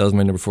 that was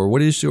my number 4.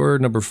 What is your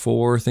number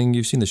 4 thing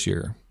you've seen this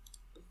year?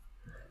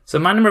 So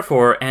my number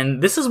 4,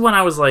 and this is when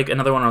I was like,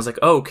 another one I was like,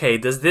 oh, okay,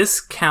 does this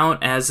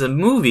count as a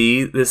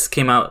movie? This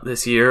came out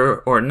this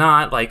year or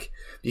not? Like,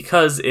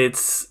 because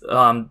it's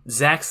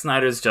Zack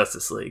Snyder's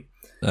Justice League.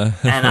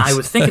 And I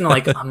was thinking,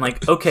 I'm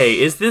like, okay,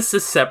 is this a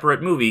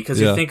separate movie?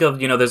 Because you think of,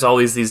 there's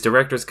always these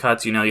director's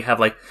cuts. You have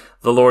like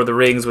The Lord of the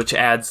Rings, which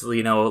adds,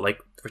 like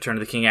Return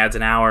of the King adds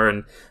an hour,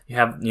 and you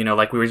have,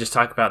 like we were just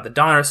talking about the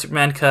Dawn of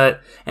Superman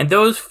cut, and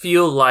those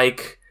feel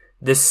like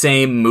the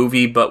same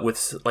movie but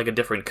with like a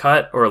different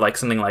cut, or like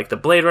something like the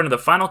Blade Runner, the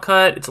final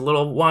cut. It's a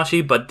little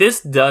washy, but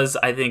this does,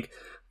 I think,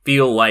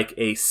 feel like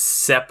a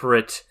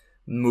separate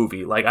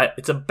movie. Like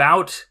it's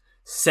about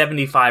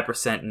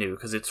 75% new,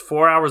 because it's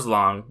 4 hours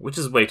long, which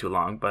is way too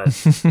long, but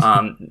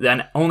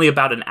then only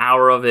about an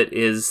hour of it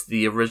is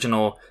the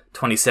original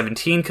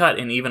 2017 cut,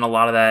 and even a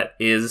lot of that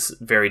is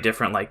very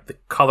different. Like the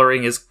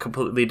coloring is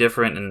completely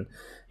different, and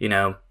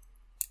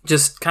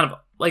just kind of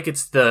like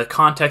it's the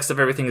context of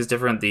everything is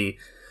different.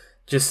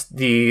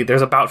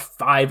 There's about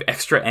 5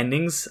 extra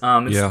endings.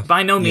 It's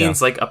by no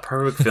means like a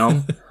perfect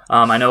film.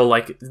 I know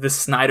like the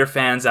Snyder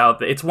fans out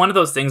there, it's one of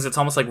those things. It's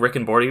almost like Rick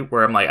and Morty,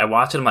 where I'm like, I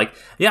watch it, I'm like,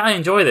 yeah, I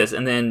enjoy this,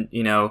 and then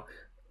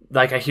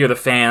like I hear the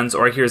fans,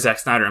 or I hear Zack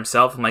Snyder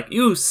himself, I'm like,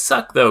 you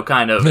suck though,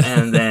 kind of.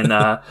 And then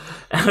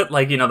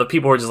like the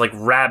people are just like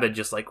rabid,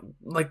 just like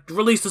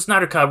release the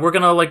Snyder cut, we're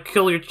gonna like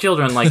kill your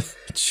children, like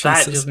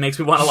that just makes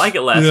me want to like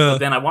it less. But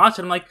then I watch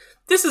it, I'm like,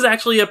 this is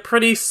actually a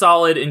pretty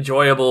solid,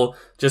 enjoyable,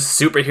 just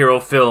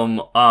superhero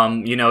film.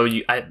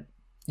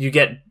 You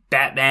get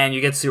Batman, you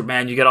get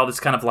Superman, you get all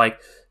this kind of like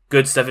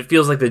good stuff. It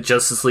feels like the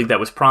Justice League that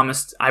was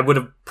promised. I would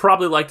have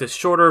probably liked a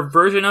shorter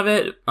version of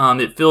it.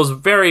 It feels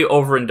very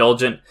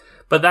overindulgent,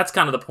 but that's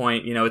kind of the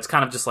point. It's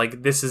kind of just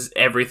like, this is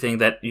everything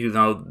that,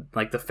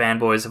 like the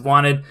fanboys have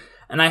wanted.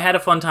 And I had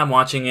a fun time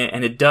watching it,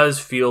 and it does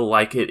feel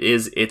like it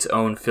is its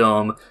own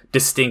film,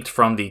 distinct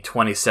from the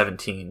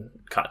 2017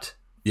 cut.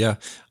 Yeah.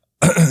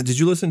 Did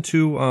you listen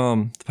to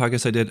the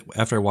podcast I did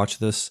after I watched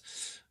this?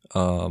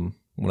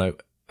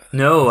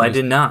 No, I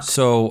did not.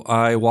 So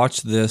I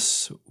watched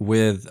this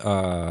with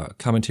a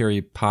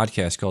commentary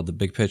podcast called The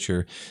Big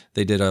Picture.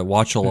 They did a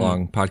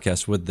watch-along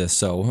podcast with this.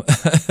 So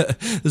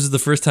this is the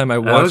first time I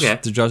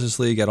watched the Justice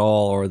League at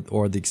all,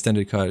 or the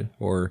extended cut,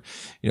 or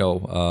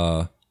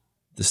the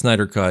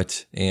Snyder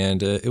cut,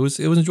 and it was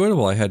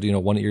enjoyable. I had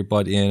one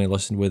earbud in, and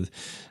listened with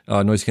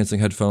noise-canceling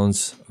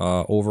headphones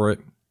over it.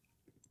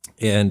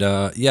 And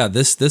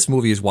this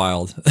movie is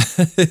wild.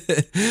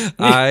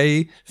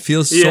 I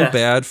feel so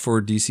bad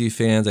for DC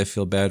fans. I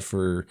feel bad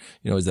for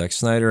Zack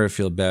Snyder. I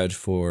feel bad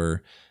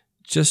for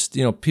just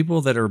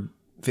people that are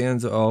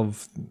fans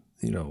of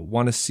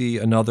want to see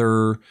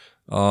another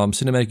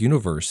cinematic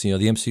universe. The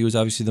MCU is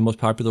obviously the most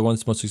popular one,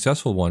 it's the most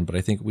successful one, but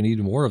I think we need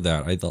more of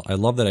that. I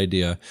love that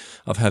idea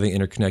of having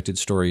interconnected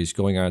stories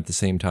going on at the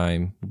same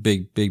time,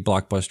 big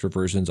blockbuster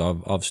versions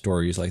of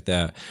stories like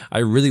that. I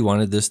really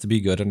wanted this to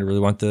be good, and I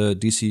really want the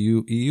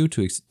DCU EU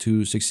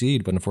to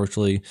succeed, but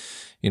unfortunately,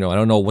 I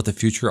don't know what the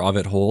future of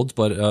it holds,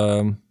 but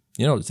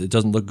it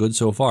doesn't look good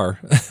so far.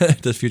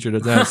 The future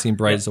does not seem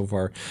bright so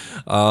far.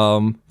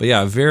 But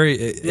yeah,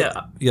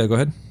 go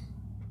ahead.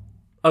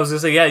 I was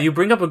going to say, you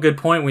bring up a good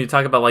point when you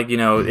talk about, like,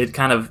 it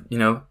kind of,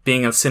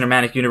 being a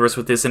cinematic universe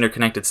with this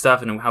interconnected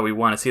stuff and how we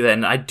want to see that.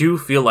 And I do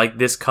feel like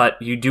this cut,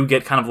 you do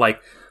get kind of like,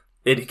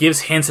 it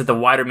gives hints at the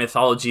wider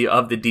mythology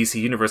of the DC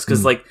universe.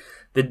 Because,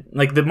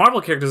 the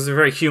Marvel characters are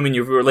very human,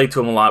 you relate to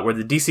them a lot, where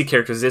the DC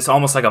characters, it's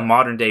almost like a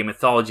modern day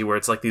mythology where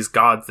it's like these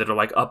gods that are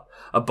like up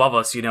above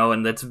us,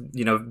 and that's,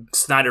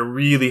 Snyder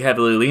really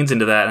heavily leans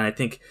into that. And I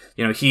think,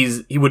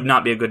 he would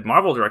not be a good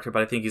Marvel director,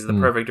 but I think he's the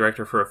perfect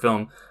director for a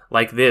film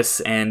like this.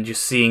 And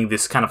just seeing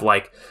this kind of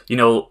like,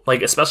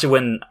 especially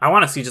when I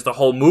want to see just a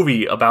whole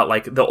movie about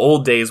like the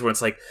old days where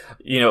it's like,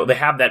 they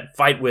have that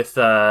fight with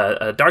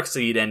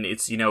Darkseid, and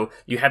it's,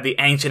 you have the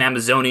ancient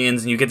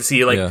Amazonians, and you get to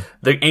see like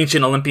the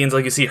ancient Olympians,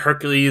 like you see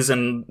Hercules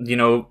and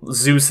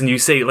Zeus, and you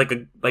say like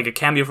a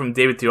cameo from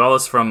David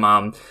Thewlis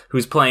from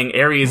who's playing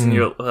Ares, and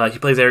he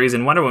plays Ares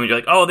in Wonder Woman. You're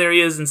like, oh, there he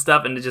is and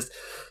stuff, and it just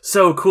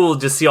so cool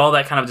to see all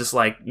that kind of just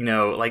like, you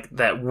know, like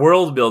that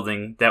world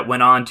building that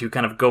went on to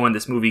kind of go in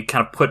this movie,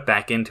 kind of put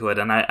back into it.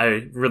 And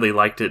I really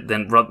liked it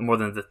then more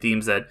than the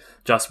themes that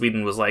Joss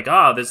Whedon was like,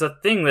 there's a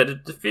thing that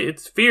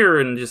it's fear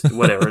and just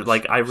whatever.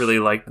 Like, I really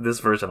liked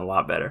this version a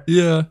lot better.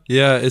 Yeah.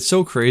 It's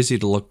so crazy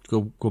to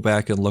go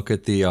back and look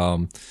at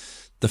the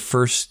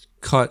first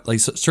cut, like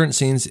certain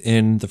scenes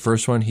in the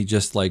first one, he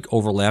just like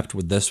overlapped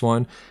with this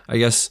one. I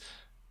guess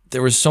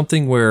there was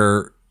something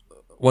where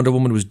Wonder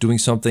Woman was doing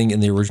something in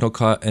the original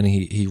cut, and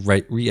he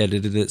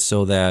re-edited it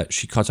so that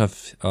she cuts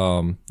off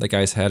that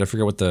guy's head. I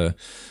forget what the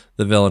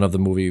villain of the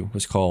movie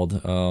was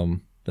called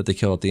that they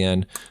kill at the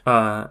end.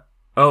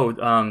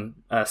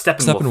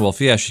 Steppenwolf.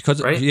 Yeah, she cuts.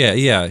 Right?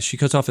 Yeah, she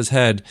cuts off his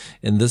head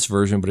in this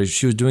version, but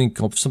she was doing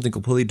something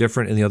completely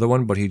different in the other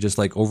one. But he just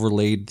like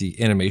overlaid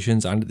the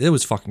animations on it. It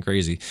was fucking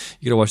crazy.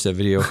 You gotta watch that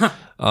video.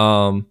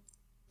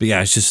 But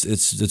yeah,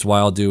 it's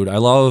wild, dude. I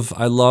love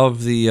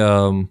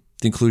the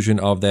inclusion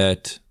of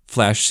that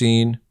Flash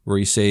scene where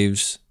he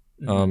saves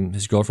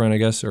his girlfriend, I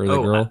guess, or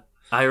the girl.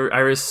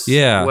 Iris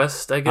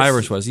West, I guess.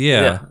 Iris West,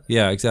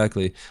 yeah,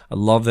 exactly. I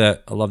love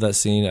that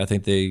scene. I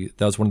think that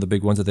was one of the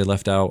big ones that they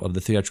left out of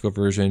the theatrical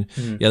version.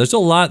 Mm-hmm. Yeah, there's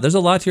a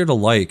lot here to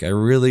like. I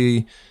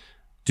really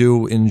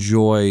do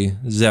enjoy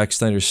Zack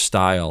Snyder's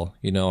style.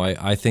 You know,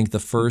 I think the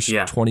first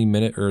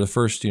 20-minute or the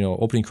first, you know,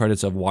 opening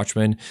credits of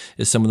Watchmen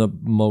is some of the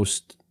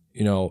most,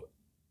 you know,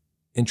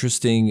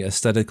 interesting,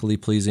 aesthetically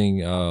pleasing,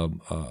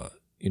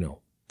 you know,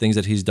 things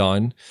that he's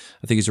done.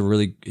 I think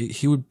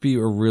he would be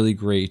a really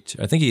great,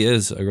 I think he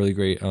is a really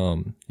great,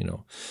 you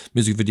know,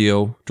 music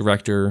video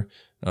director.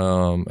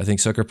 I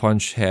think Sucker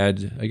Punch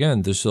had,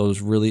 again, there's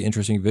those really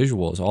interesting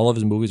visuals. All of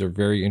his movies are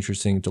very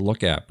interesting to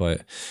look at,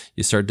 but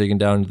you start digging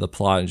down into the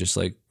plot and just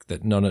like,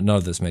 that none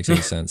of this makes any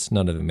sense.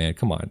 None of it, man.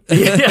 Come on.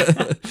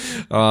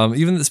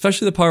 Even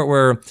especially the part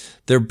where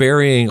they're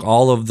burying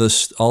all of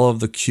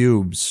the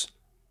cubes,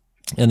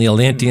 and the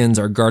Atlanteans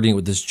are guarding it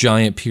with this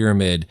giant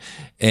pyramid,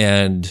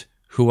 and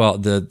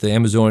the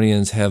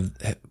Amazonians have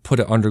put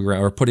it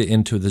underground or put it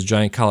into this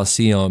giant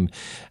coliseum,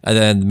 and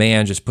then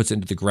man just puts it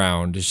into the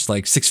ground. It's just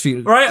like 6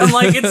 feet. Right, I'm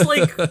like, it's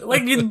like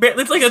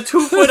it's like a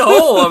 2-foot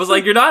hole. I was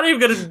like, you're not even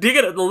gonna dig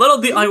it a little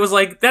deep. I was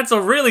like, that's a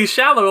really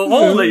shallow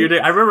hole that you're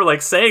digging. I remember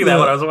like saying that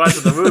when I was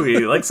watching the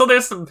movie. Like, so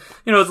there's some,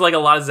 you know, it's like a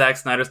lot of Zack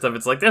Snyder stuff.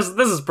 It's like this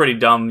is pretty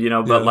dumb, you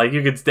know, but like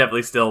you could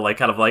definitely still like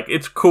kind of like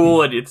it's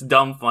cool and it's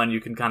dumb fun.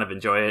 You can kind of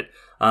enjoy it.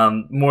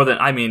 More than,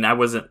 I mean, I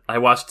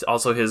watched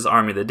also his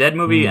Army of the Dead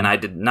movie, and I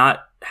did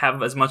not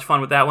have as much fun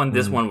with that one.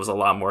 This one was a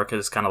lot more because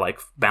it's kind of like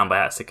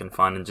bombastic and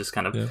fun and just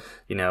kind of,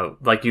 you know,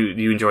 like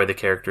you enjoy the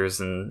characters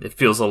and it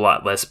feels a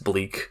lot less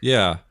bleak.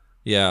 Yeah.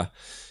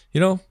 You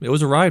know, it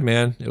was a ride,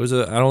 man. It was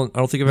I don't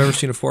think I've ever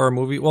seen a 4-hour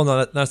movie. Well,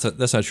 no,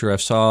 that's not true. I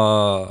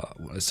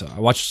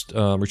watched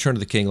Return of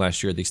the King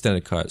last year, the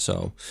extended cut.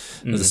 So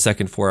it was the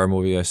second 4-hour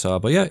movie I saw.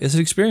 But yeah, it's an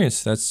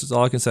experience. That's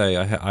all I can say.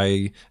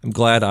 I am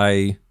glad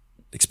I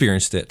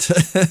experienced it.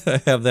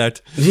 I have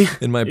that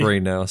in my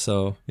brain now.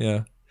 So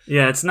yeah.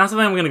 Yeah, it's not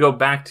something I'm going to go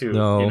back to.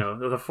 No. You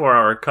know, the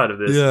 4-hour cut of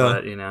this. Yeah.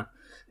 But you know,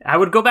 I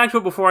would go back to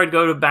it before I'd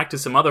go back to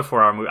some other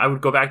 4-hour movie. I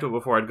would go back to it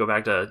before I'd go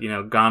back to, you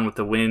know, Gone with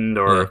the Wind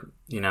or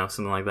you know,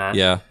 something like that.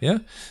 Yeah.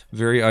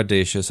 Very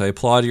audacious. I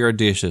applaud your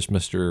audacious,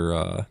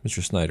 Mr.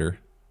 Snyder.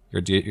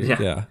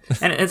 Yeah.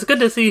 And it's good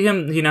to see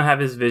him, you know, have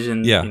his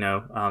vision, you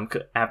know,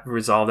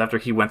 resolved after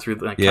he went through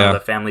like kind of the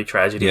family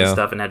tragedy and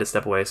stuff and had to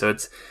step away. So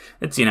it's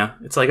you know,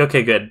 it's like,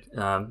 okay, good.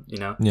 You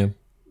know,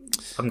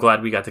 I'm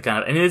glad we got to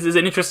kind of, and it is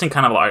an interesting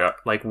kind of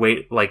like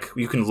wait, like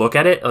you can look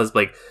at it as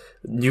like,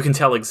 you can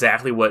tell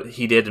exactly what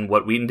he did and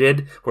what Whedon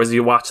did. Whereas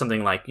you watch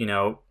something like, you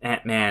know,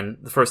 Ant-Man,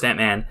 the first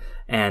Ant-Man,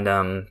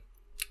 and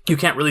you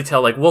can't really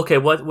tell like, well, okay,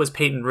 what was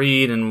Peyton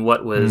Reed and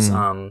what was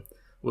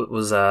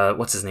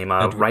what's his name?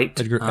 Wright?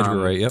 Edgar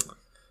Wright, yep.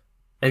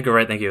 Edgar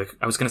Wright, thank you.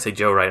 I was going to say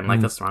Joe Wright. I'm like,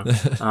 that's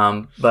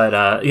wrong.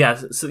 But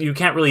yeah, so you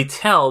can't really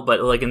tell,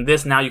 but like in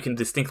this, now you can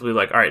distinctly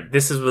like, all right,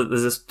 this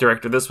was this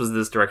director, this was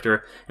this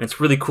director, and it's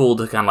really cool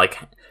to kind of like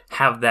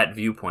have that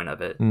viewpoint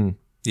of it.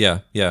 Yeah,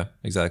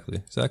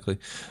 exactly.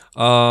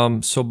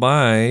 So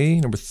my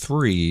number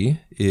 3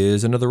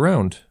 is Another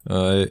Round.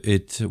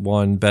 It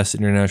won Best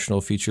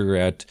International Feature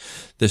at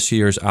this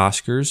year's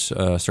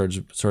Oscars.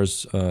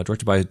 Stars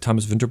directed by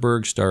Thomas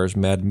Vinterberg, stars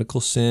Mad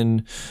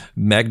Mikkelsen,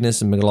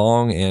 Magnus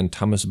Milong, and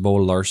Thomas Bo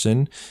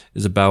Larsen.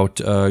 Is about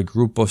a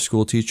group of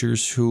school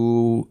teachers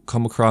who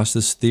come across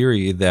this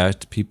theory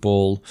that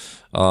people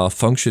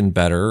function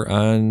better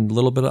on a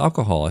little bit of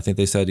alcohol. I think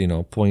they said, you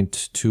know,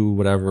 0.2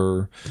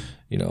 whatever,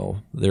 you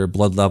know, their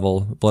blood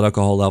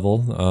alcohol level.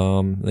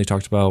 They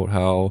talked about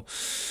how,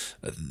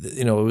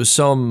 you know, it was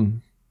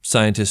some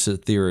scientists'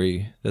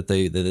 theory that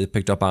they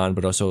picked up on,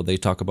 but also they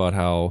talk about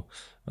how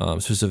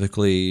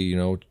Specifically,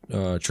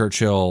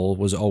 Churchill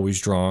was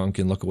always drunk,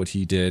 and look at what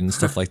he did and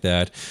stuff like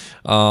that.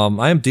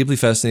 I am deeply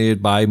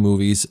fascinated by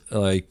movies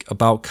like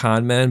about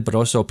con men, but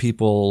also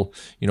people,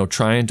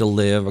 trying to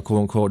live a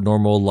quote unquote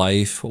normal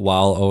life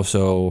while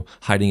also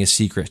hiding a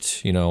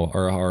secret,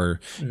 or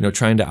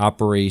trying to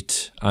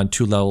operate on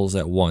two levels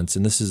at once.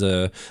 And this is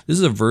a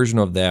version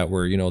of that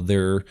where,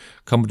 they're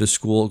coming to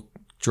school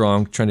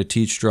drunk, trying to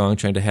teach drunk,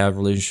 trying to have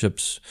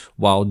relationships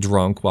while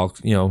drunk,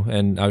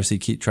 and obviously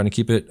trying to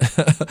keep it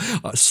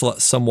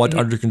somewhat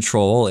under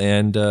control.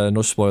 And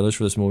no spoilers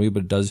for this movie,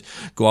 but it does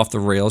go off the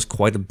rails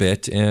quite a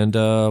bit. And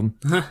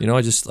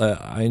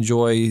I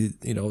enjoy,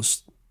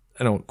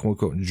 I don't quote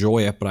unquote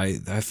enjoy it, but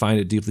I find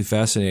it deeply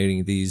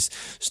fascinating, these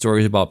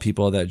stories about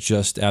people that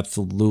just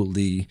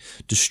absolutely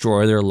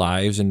destroy their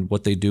lives and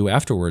what they do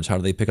afterwards. How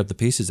do they pick up the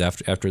pieces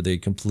after they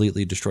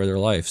completely destroy their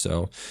life?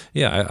 So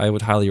yeah, I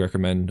would highly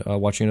recommend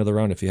watching another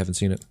round if you haven't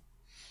seen it.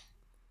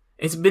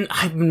 I've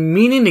been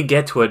meaning to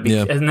get to it,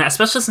 and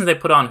especially since they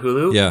put it on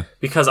Hulu. Yeah.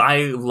 Because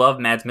I love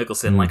Mads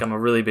Mikkelsen. Like, I'm a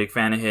really big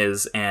fan of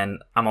his,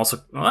 and I'm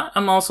also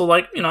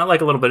like, I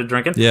like a little bit of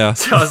drinking. Yeah.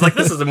 So I was like,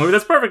 this is a movie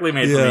that's perfectly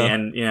made for me.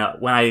 And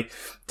when I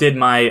did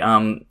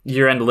my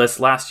year-end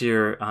list last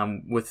year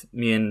with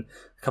me and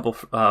a couple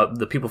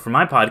the people from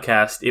my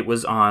podcast, it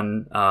was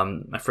on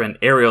my friend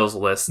Ariel's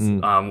list. It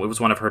was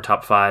one of her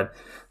top 5.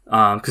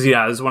 Because it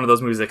was one of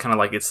those movies that kind of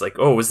like, it's like,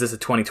 oh, was this a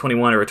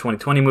 2021 or a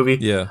 2020 movie?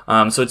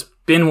 Yeah. So it's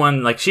been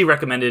one, like, she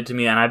recommended it to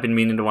me, and I've been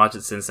meaning to watch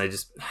it since. I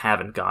just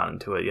haven't gotten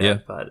to it yet. Yeah.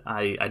 But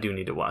I do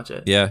need to watch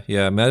it. Yeah.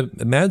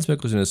 Mads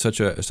Mikkelsen is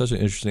such an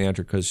interesting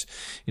actor because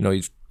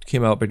he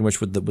came out pretty much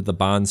with the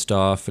Bond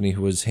stuff, and he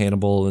was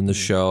Hannibal in the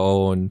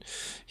show, and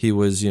he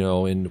was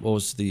in what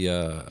was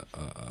the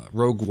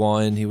Rogue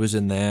One. He was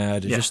in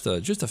that. Yeah.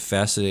 Just a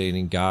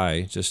fascinating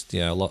guy.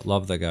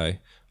 Love that guy.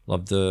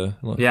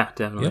 Yeah,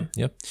 definitely.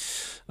 Yep.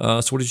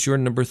 So what is your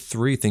number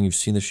 3 thing you've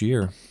seen this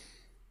year?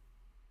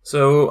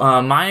 So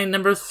my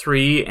number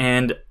 3,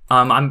 and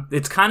I'm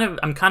kind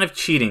of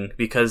cheating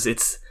because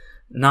it's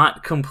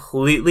not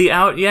completely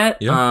out yet.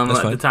 Yeah, that's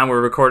fine. At the time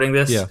we're recording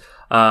this. Yeah.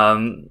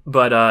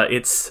 But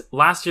it's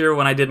last year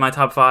when I did my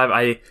top 5.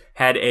 I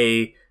had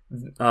it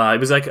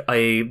was like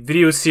a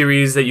video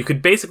series that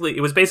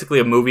it was basically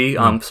a movie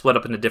split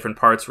up into different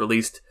parts,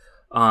 released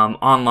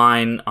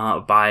online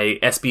by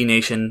SB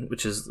Nation,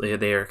 which is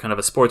they are kind of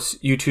a sports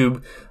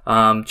YouTube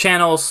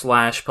channel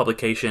 /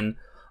 publication.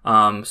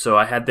 So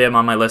I had them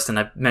on my list, and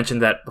I've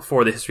mentioned that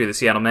before, the history of the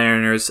Seattle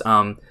Mariners.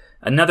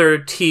 Another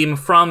team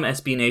from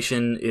SB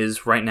Nation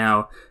is right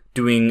now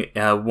doing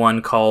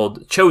one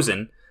called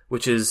Chosen,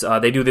 which is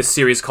they do this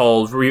series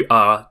called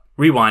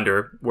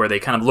Rewinder, where they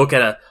kind of look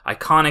at an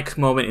iconic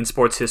moment in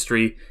sports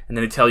history, and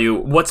then they tell you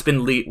what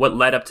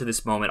led up to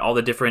this moment, all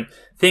the different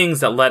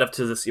things that led up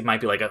to this. It might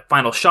be like a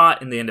final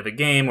shot in the end of a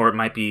game, or it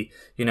might be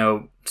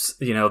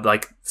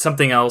like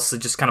something else.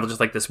 It's just kind of just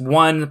like this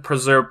one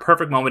preserved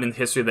perfect moment in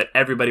history that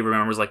everybody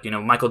remembers, like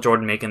Michael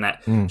Jordan making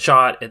that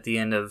shot at the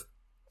end of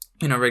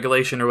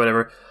regulation or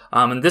whatever.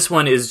 And this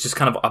one is just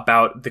kind of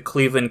about the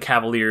Cleveland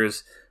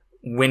Cavaliers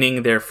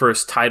winning their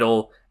first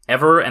title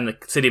ever, and the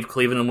city of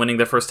Cleveland winning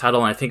their first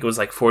title, and I think it was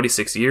like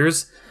 46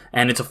 years.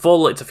 And it's a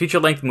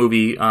feature-length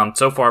movie.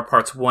 So far,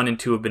 parts 1 and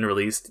 2 have been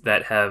released.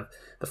 The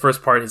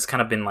first part has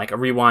kind of been like a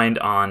rewind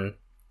on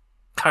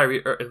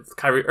Kyrie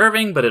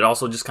Irving, but it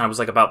also just kind of was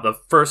like about the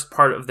first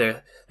part of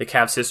the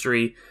Cavs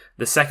history.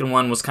 The second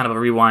one was kind of a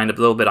rewind a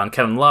little bit on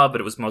Kevin Love,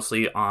 but it was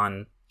mostly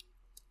on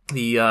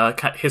the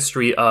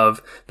history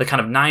of the kind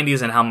of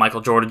 90s and how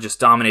Michael Jordan just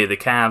dominated the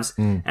Cavs.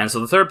 And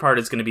so the third part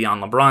is going to be on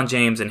LeBron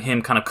James and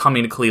him kind of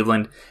coming to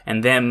Cleveland,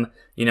 and them,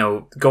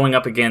 going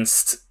up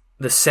against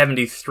the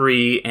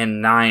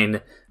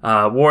 73-9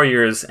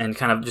 Warriors, and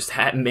kind of just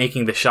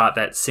making the shot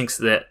that sinks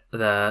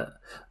the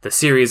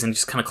series and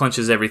just kind of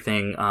clinches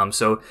everything.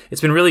 So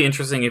it's been really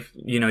interesting. If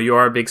you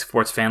are a big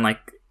sports fan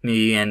like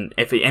me, and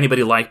if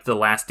anybody liked The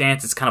Last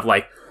Dance, it's kind of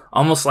like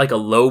almost like a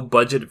low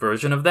budget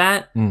version of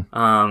that.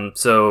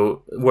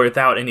 So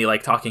without any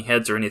like talking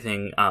heads or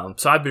anything.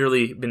 So I've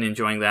really been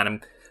enjoying that.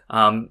 And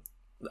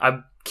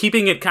I'm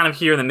keeping it kind of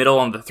here in the middle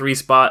on the 3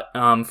 spot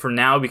for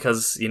now,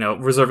 because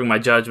reserving my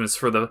judgments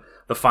for the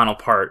final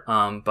part.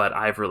 But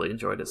I've really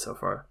enjoyed it so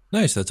far.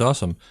 Nice, that's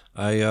awesome.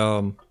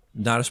 I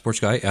not a sports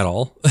guy at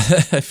all.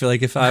 I feel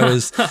like if I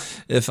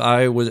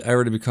was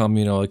ever to become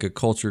like a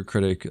culture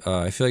critic,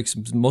 I feel like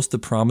most of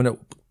the prominent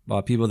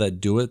people that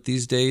do it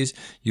these days,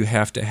 you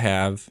have to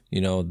have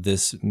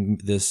this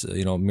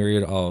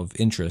myriad of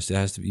interest. It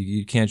has to be,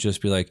 you can't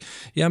just be like,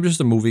 yeah, I'm just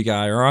a movie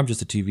guy, or I'm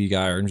just a TV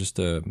guy, or I'm just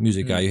a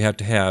music guy. You have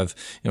to have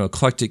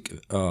eclectic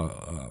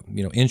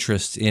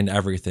interest in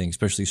everything,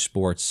 especially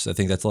sports. I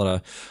think that's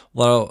a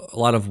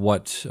lot of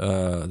what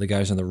the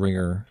guys on the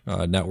Ringer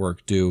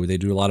network do. They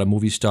do a lot of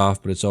movie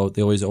stuff, but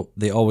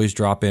they always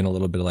drop in a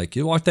little bit of like,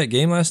 you watched that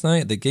game last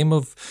night, the game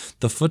of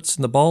the foots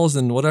and the balls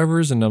and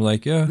whatever's, and I'm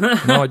like, yeah,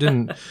 no, I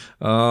didn't.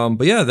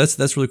 But yeah,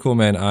 that's really cool,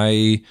 man.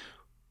 I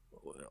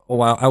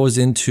was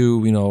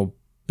into,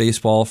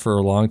 baseball for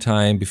a long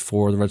time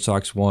before the Red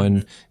Sox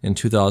won in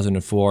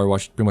 2004. I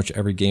watched pretty much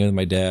every game with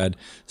my dad.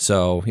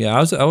 So yeah,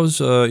 I was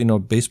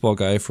baseball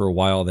guy for a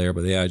while there,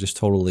 but yeah, I just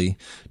totally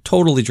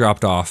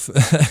dropped off.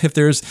 I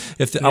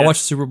watch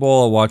the Super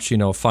Bowl, I'll watch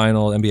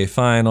NBA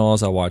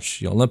finals, I'll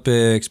watch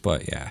Olympics,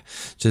 but yeah,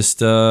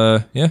 just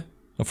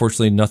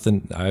unfortunately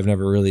nothing. I've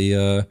never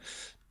really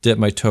dipped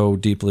my toe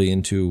deeply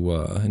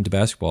into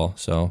basketball.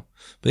 So,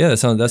 but yeah, that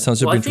sounds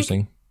super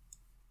interesting.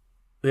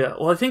 Yeah,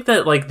 well, I think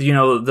that,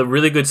 the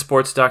really good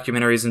sports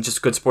documentaries and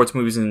just good sports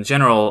movies in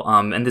general,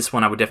 and this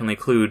one I would definitely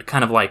include,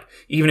 kind of like,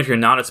 even if you're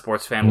not a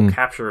sports fan, will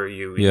capture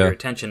your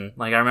attention.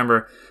 Like, I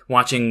remember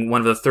watching one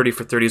of the 30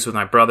 for 30s with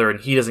my brother, and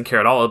he doesn't care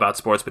at all about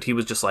sports, but he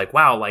was just like,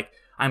 wow, like,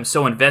 I'm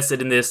so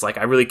invested in this, like,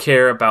 I really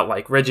care about,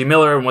 like, Reggie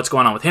Miller and what's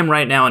going on with him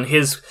right now and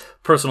his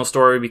personal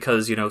story,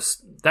 because,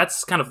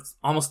 that's kind of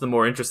almost the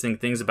more interesting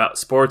things about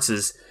sports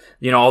is,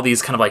 all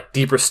these kind of like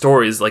deeper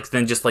stories, like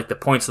than just like the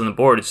points on the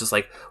board. It's just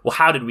like, well,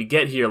 how did we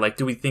get here? Like,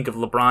 do we think of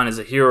LeBron as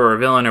a hero or a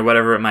villain or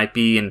whatever it might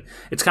be? And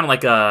it's kind of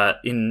like I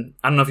don't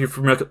know if you're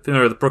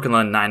familiar with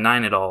Brooklyn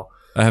Nine-Nine at all.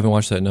 I haven't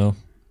watched that, no.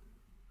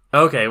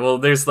 Okay, well,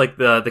 there's like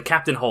the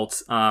Captain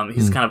Holt.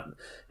 He's kind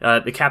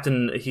of the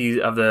captain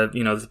of the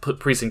the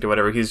precinct or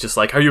whatever. He's just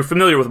like, are you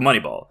familiar with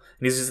Moneyball?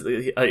 And he's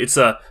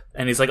just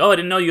and he's like, oh, I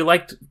didn't know you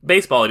liked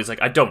baseball. And he's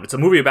like, I don't. It's a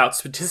movie about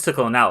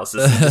statistical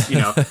analysis. And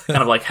just,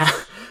 kind of like.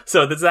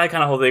 So that's that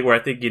kind of whole thing where I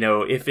think,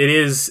 if it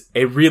is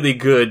a really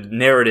good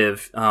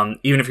narrative,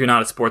 even if you're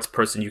not a sports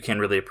person, you can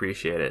really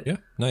appreciate it. Yeah,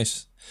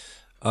 nice.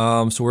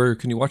 So where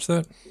can you watch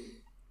that?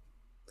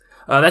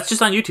 That's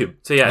just on YouTube.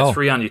 So yeah, it's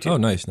free on YouTube. Oh,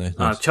 nice.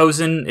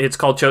 Chosen, it's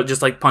called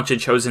just like punch in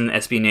Chosen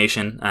SB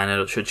Nation, and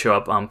it should show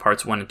up on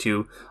parts 1 and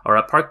 2,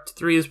 or part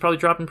 3 is probably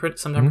dropping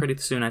sometime pretty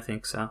soon, I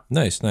think. So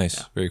nice, yeah.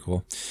 Very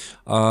cool.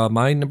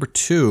 My number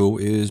 2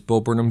 is Bo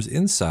Burnham's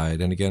Inside,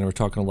 and again, we're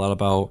talking a lot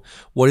about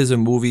what is a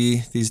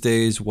movie these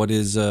days, what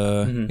is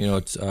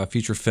it's a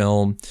feature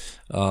film.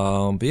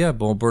 But yeah,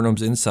 Bo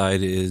Burnham's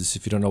Inside is,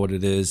 if you don't know what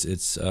it is,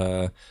 it's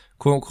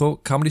quote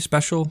unquote comedy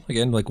special.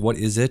 Again, like, what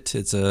is it?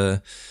 It's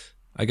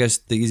I guess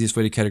the easiest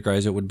way to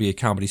categorize it would be a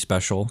comedy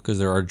special, because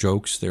there are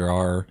jokes, there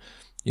are,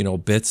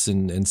 bits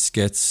and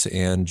skits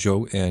and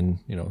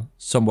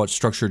somewhat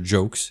structured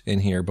jokes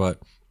in here.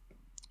 But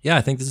yeah,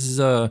 I think this is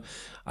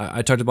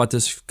I talked about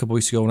this a couple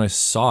weeks ago when I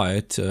saw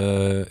it.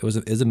 It was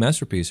a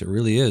masterpiece. It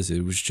really is.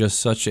 It was just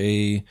such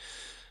a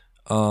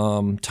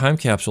time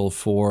capsule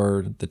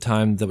for the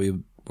time that we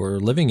were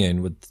living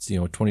in with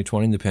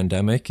 2020 and the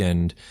pandemic.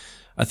 And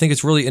I think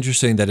it's really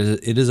interesting that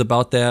it is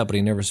about that, but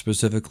he never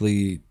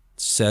specifically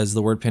says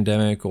the word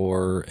pandemic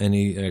or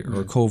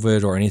or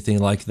COVID or anything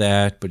like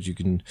that. But you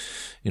can,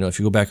 if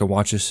you go back and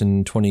watch this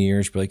in 20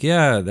 years, be like,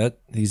 yeah, that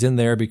he's in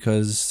there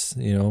because,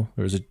 there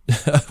was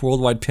a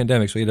worldwide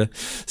pandemic. So he had to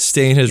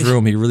stay in his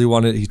room.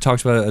 He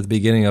talks about it at the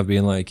beginning of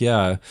being like,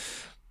 yeah,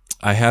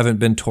 I haven't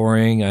been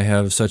touring. I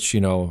have such,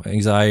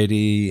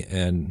 anxiety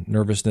and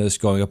nervousness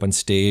going up on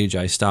stage.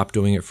 I stopped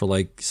doing it for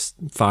like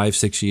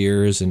 5-6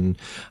 years, and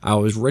I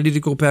was ready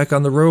to go back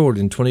on the road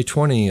in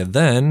 2020. And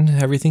then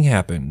everything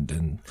happened.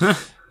 And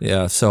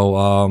yeah,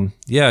 so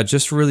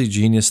just really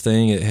genius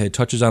thing. It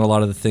touches on a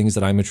lot of the things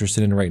that I'm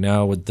interested in right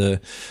now with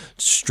the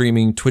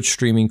Twitch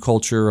streaming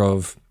culture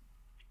of,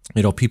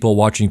 people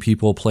watching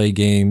people play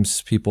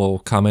games, people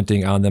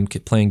commenting on them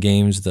playing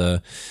games,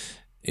 the,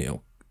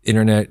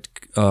 internet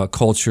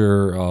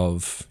culture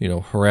of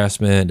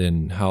harassment,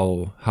 and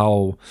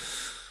how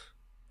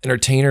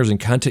entertainers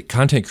and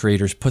content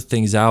creators put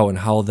things out and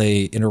how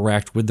they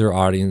interact with their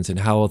audience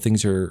and how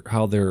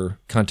their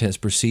content is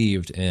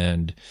perceived,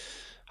 and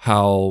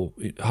how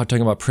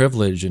talking about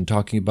privilege and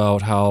talking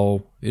about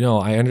how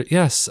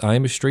yes, I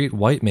am a straight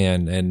white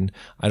man and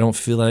I don't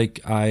feel like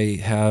I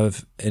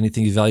have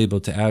anything valuable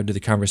to add to the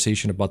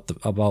conversation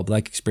about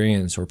Black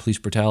experience or police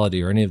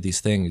brutality or any of these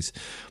things,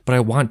 but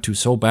I want to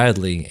so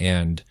badly,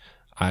 and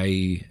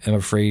I am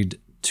afraid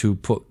to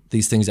put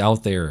these things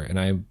out there, and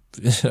I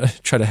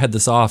try to head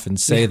this off and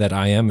say that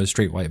I am a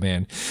straight white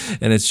man.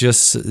 And it's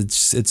just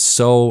it's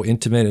so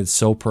intimate, it's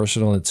so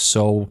personal, it's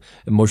so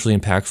emotionally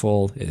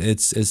impactful.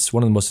 It's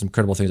one of the most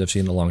incredible things I've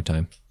seen in a long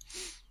time.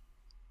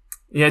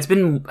 Yeah,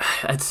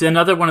 it's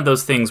another one of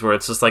those things where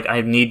it's just like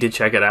I need to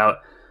check it out.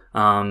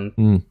 I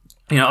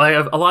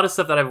have a lot of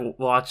stuff that I've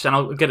watched, and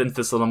I'll get into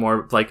this a little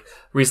more, like,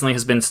 recently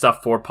has been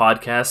stuff for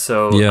podcasts,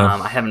 so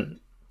I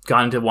haven't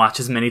gotten to watch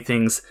as many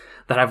things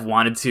that I've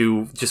wanted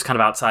to, just kind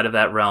of outside of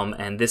that realm,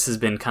 and this has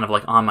been kind of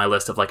like on my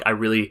list of like, I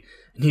really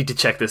need to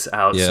check this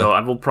out, so I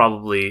will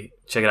probably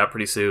check it out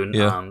pretty soon.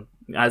 So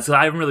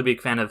I'm a really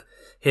big fan of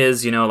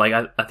his,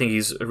 I think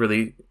he's a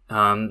really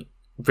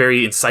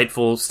very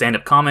insightful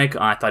stand-up comic.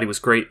 I thought he was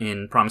great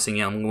in Promising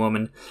Young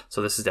Woman,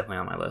 so this is definitely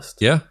on my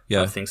list.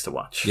 Of things to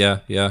watch. Yeah,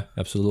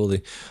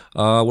 absolutely.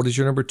 What is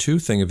your number 2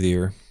 thing of the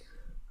year?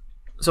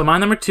 So my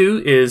number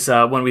 2 is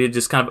one we had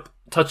just kind of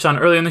touched on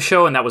earlier in the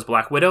show, and that was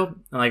Black Widow.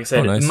 And like I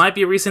said, It might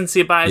be a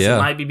recency bias. It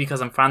might be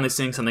because I'm finally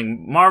seeing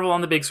something Marvel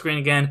on the big screen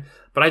again,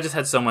 but I just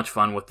had so much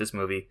fun with this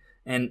movie.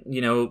 And,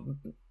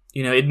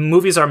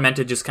 movies are meant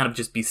to just kind of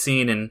just be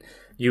seen and,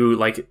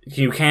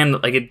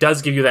 it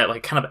does give you that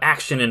like kind of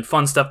action and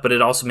fun stuff, but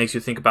it also makes you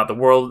think about the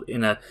world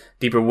in a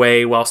deeper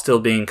way while still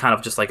being kind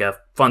of just like a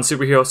fun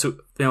superhero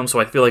film. So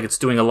I feel like it's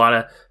doing a lot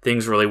of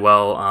things really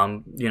well.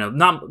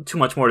 Not too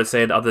much more to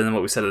say other than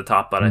what we said at the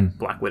top, but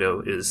Black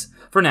Widow is,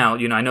 for now,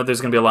 I know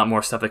there's going to be a lot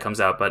more stuff that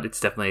comes out, but it's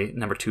definitely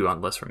number 2 on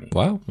the list for me.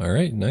 Wow. All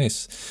right.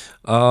 Nice.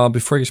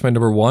 Before I get to my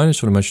number 1, I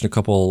just want to mention a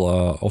couple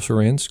also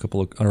rants, a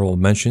couple of honorable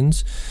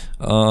mentions.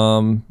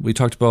 We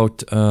talked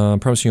about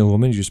Promising Young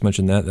Woman. You just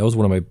mentioned that. That was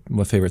one of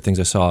my favorite things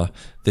I saw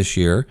this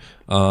year.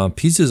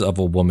 Pieces of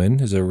a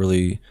Woman is a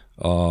really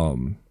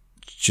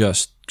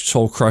just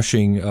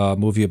soul-crushing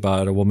movie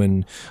about a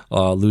woman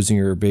losing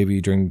her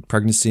baby during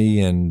pregnancy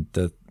and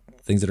the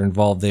things that are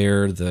involved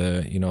there,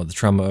 the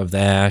trauma of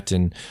that,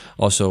 and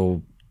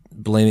also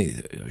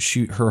blaming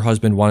her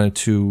husband wanted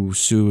to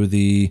sue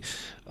the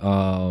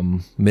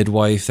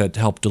midwife that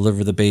helped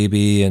deliver the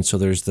baby, and so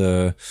there's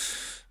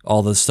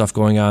all the stuff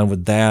going on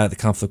with that, the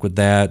conflict with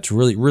that. It's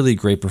really, really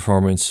great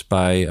performance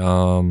by,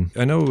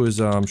 I know it was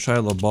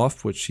Shia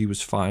LaBeouf, which he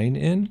was fine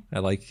in. I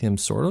like him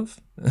sort of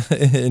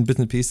in bits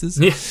and pieces.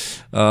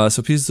 Yeah.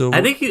 So Pieces of...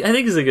 I think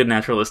he's a good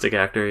naturalistic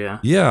actor, yeah.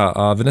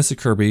 Yeah, Vanessa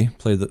Kirby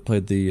played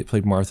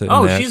Martha in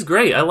that. She's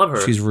great. I love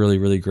her. She's really,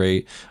 really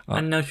great. I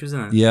didn't know she was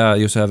in it. Yeah,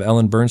 you also have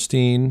Ellen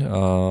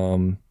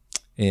Bernstein,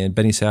 and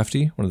Benny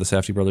Safdie, one of the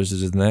Safdie brothers,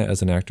 is in that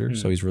as an actor,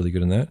 so he's really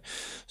good in that.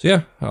 So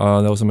yeah,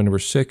 that was my number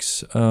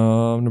 6.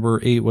 Number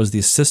 8 was The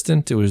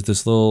Assistant. It was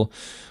this little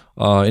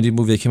indie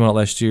movie that came out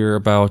last year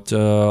about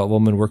a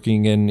woman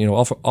working in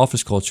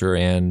office culture,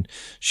 and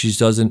she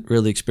doesn't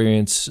really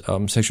experience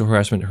sexual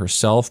harassment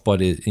herself, but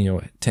it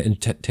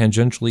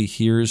tangentially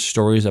hears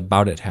stories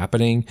about it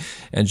happening,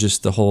 and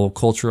just the whole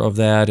culture of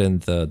that,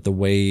 and the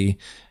way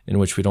in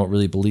which we don't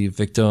really believe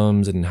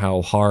victims, and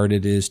how hard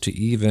it is to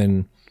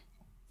even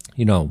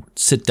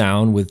sit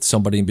down with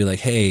somebody and be like,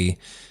 hey,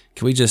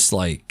 can we just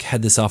like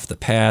head this off the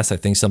pass? I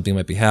think something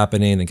might be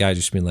happening. The guy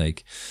just being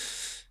like,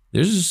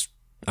 there's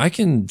like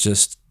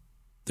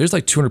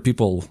 200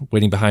 people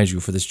waiting behind you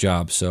for this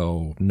job,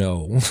 so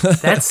no.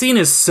 That scene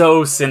is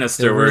so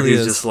sinister, It where really he's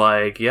is. just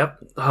like, yep,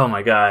 oh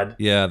my god.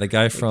 Yeah, the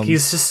guy from...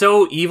 He's just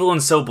so evil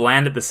and so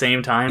bland at the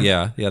same time.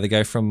 Yeah, the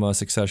guy from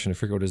Succession, I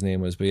forget what his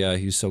name was, but yeah,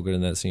 he's so good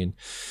in that scene.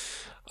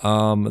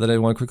 That I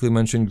want to quickly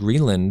mention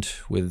Greenland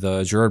with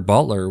Gerard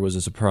Butler was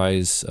a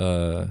surprise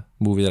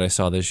movie that I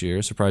saw this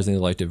year.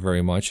 Surprisingly liked it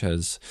very much.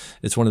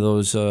 It's one of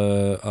those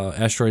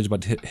asteroids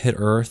about to hit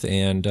Earth,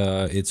 and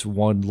it's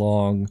one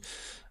long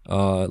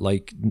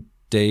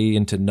day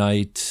into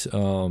night.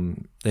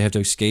 They have to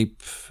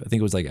escape. I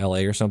think it was like LA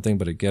or something,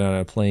 but get on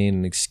a plane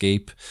and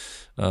escape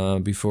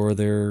before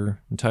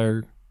their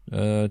entire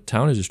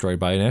town is destroyed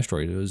by an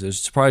asteroid. It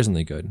was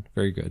surprisingly good,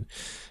 very good.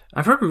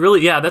 I've heard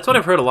that's what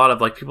I've heard a lot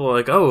of, like, people are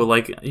like, oh,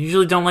 like, I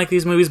usually don't like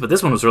these movies, but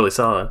this one was really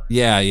solid.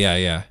 Yeah,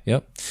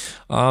 yep.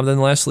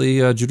 Then lastly,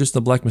 Judas and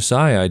the Black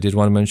Messiah. I did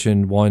want to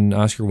mention one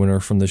Oscar winner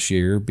from this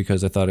year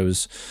because I thought it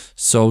was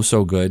so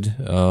good.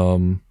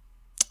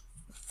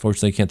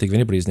 Fortunately, I can't think of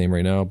anybody's name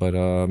right now, but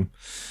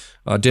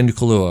Daniel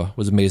Kaluuya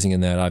was amazing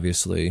in that,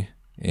 obviously,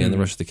 and the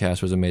rest of the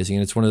cast was amazing.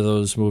 And it's one of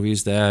those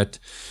movies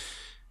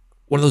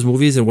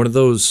and one of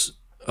those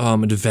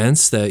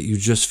events that you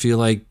just feel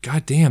like,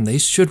 God damn, they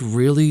should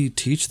really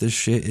teach this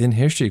shit in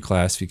history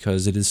class,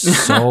 because it is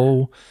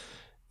so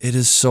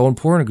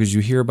important, because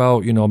you hear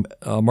about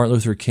Martin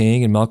Luther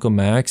King and Malcolm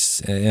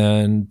X,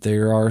 and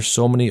there are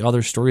so many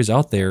other stories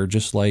out there,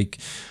 just like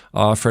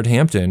Fred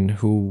Hampton,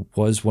 who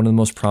was one of the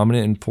most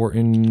prominent,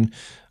 important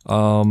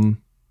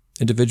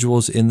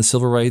individuals in the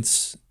civil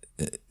rights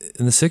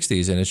in the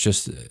 60s, and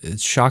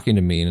it's shocking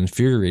to me and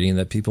infuriating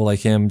that people like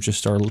him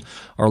just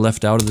are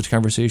left out of the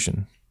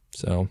conversation.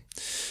 So,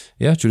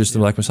 yeah, Judas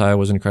and the Black Messiah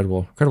was an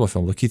incredible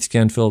film. Lakeith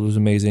Stanfield was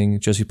amazing.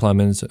 Jesse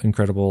Plemons,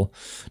 incredible.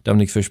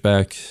 Dominique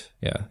Fishback,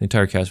 yeah, the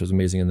entire cast was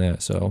amazing in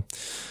that. So,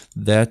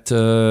 that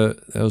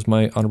was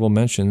my honorable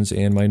mentions,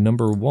 and my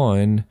number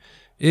 1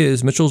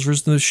 is Mitchell's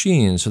vs. the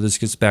Machines. So this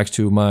gets back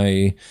to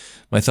my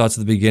thoughts at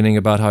the beginning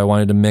about how I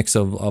wanted a mix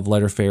of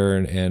lighter fare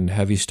and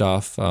heavy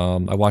stuff.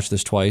 I watched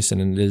this twice,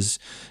 and it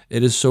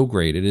is so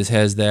great. It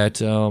has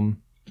that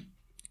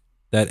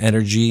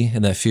energy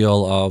and that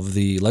feel of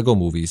the Lego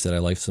movies that I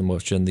like so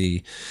much, and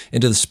the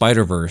Into the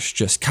Spider-Verse,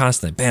 just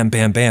constant bam,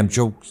 bam, bam,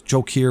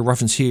 joke here,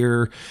 reference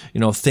here,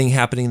 thing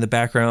happening in the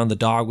background. The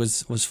dog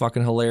was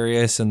fucking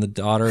hilarious, and the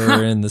daughter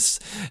and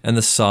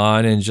the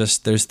son, and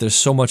just there's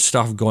so much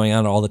stuff going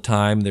on all the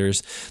time.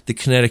 There's the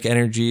kinetic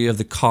energy of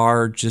the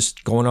car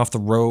just going off the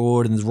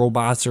road, and the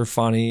robots are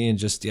funny, and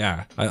just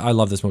I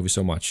love this movie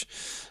so much.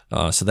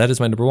 So that is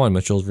my number 1,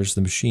 Mitchell vs.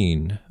 the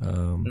Machine.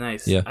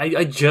 Nice. Yeah.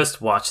 I just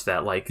watched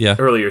that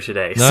earlier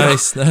today.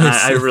 Nice. So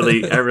nice. I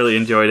really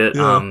enjoyed it.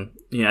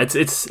 Yeah.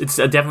 It's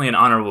definitely an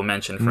honorable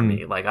mention for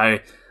me. Like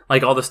I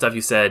like all the stuff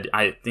you said.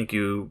 I think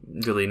you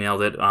really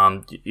nailed it.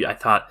 I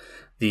thought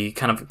the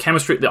kind of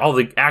chemistry, all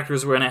the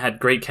actors were in it, had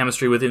great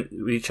chemistry with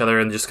each other,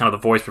 and just kind of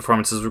the voice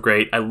performances were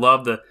great. I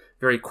love the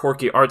very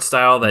quirky art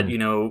style that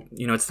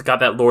it's got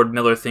that Lord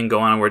Miller thing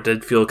going on where it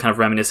did feel kind of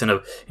reminiscent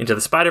of Into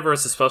the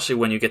Spider-Verse, especially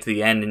when you get to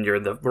the end and you're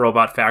in the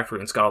robot factory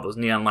and it's got all those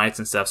neon lights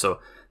and stuff. So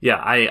yeah,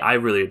 I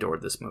really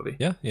adored this movie.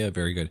 Yeah,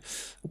 very good.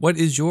 What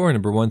is your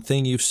number one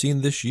thing you've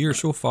seen this year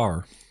so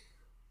far?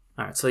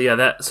 All right, so yeah,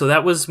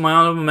 that was my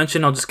honorable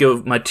mention. I'll just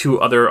give my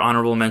two other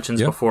honorable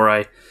mentions before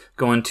I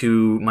go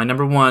into my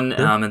number one.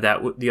 Sure. And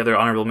the other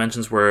honorable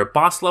mentions were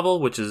Boss Level,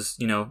 which is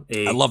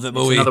I love that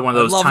movie. Another one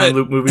of those time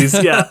loop movies.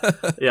 Yeah,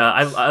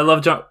 I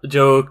love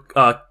Joe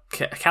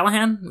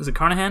Callahan. Was it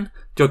Carnahan?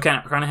 Joe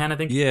Carnahan, I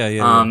think.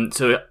 Yeah.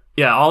 So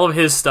yeah, all of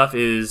his stuff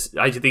is.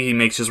 I think he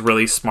makes just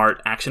really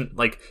smart action.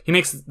 Like he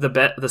makes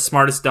the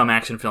smartest dumb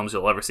action films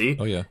you'll ever see.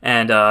 Oh yeah.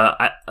 And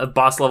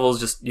Boss Level is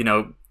just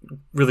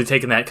really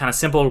taking that kind of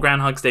simple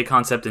Groundhog's Day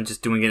concept and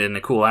just doing it in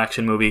a cool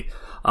action movie.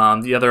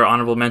 The other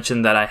honorable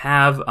mention that I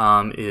have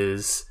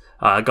is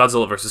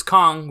Godzilla vs.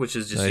 Kong, which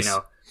is just nice.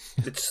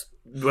 It's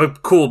a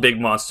cool big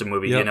monster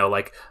movie. Yep.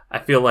 Like I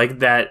feel like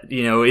that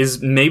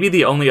is maybe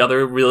the only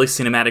other really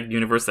cinematic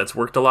universe that's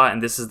worked a lot,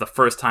 and this is the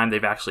first time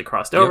they've actually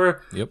crossed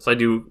over. Yep. So I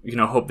do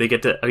hope they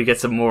get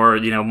some more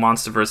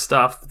MonsterVerse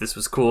stuff. This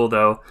was cool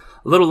though,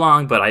 a little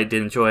long, but I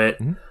did enjoy it.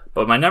 Mm-hmm.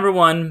 But my number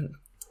one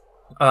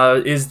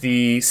is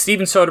the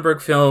Steven Soderbergh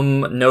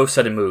film No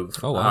Sudden Move.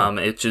 Oh, wow.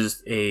 It's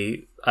just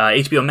a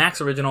HBO Max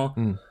original.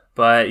 Mm.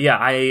 But yeah,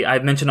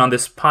 I've mentioned on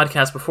this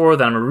podcast before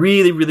that I'm a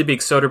really, really big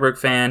Soderbergh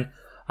fan.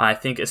 I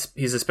think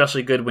he's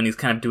especially good when he's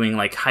kind of doing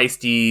like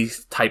heisty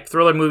type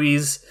thriller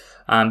movies.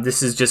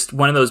 This is just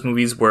one of those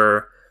movies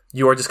where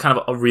you are just kind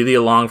of really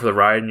along for the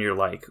ride and you're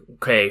like,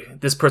 okay,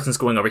 this person's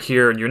going over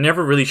here and you're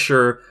never really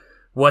sure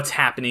what's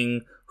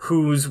happening,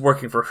 who's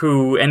working for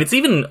who, and it's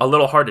even a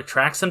little hard to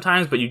track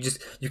sometimes, but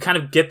you kind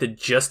of get the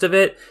gist of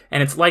it,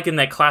 and it's like in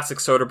that classic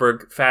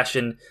Soderbergh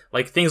fashion,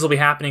 like things will be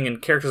happening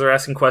and characters are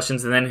asking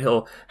questions, and then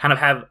he'll kind of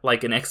have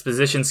like an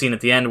exposition scene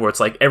at the end where it's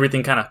like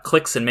everything kind of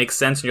clicks and makes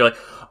sense, and you're like,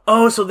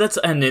 oh, so that's,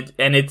 and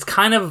it's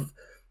kind of,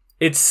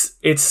 it's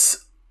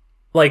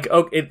like,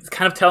 oh, it's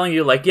kind of telling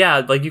you like, yeah,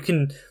 like you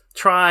can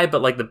try,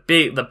 but like the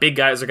big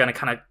guys are going to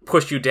kind of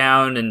push you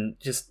down, and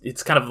just,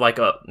 it's kind of like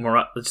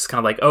just kind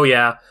of like, oh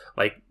yeah,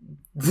 like,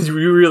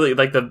 you really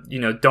like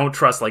don't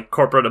trust like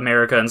corporate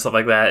America and stuff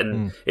like that,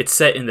 and it's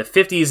set in the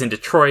 50s in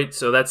Detroit,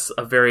 so that's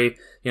a very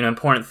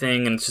important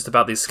thing, and it's just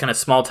about these kind of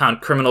small town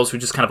criminals who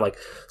just kind of like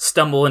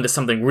stumble into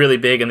something really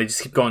big, and they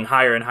just keep going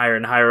higher and higher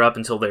and higher up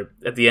until they're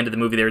at the end of the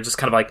movie they're just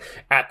kind of like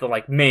at the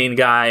like main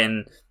guy,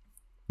 and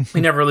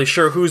you're never really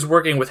sure who's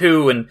working with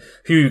who and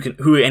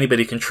who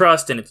anybody can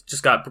trust, and it's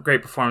just got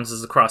great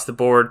performances across the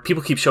board.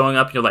 People keep showing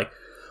up and you're like,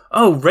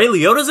 oh, Ray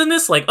Liotta's in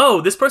this? Like,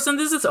 oh, this person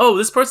is this? Oh,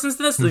 this person's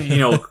in this?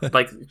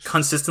 Like,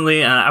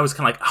 consistently. And I was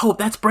kind of like, oh,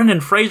 that's Brendan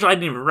Fraser. I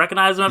didn't even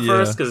recognize him at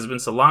first because it's been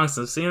so long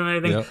since I've seen him or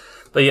anything. Yep.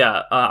 But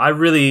yeah, I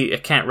really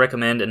can't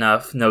recommend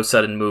enough No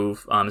Sudden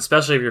Move,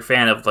 especially if you're a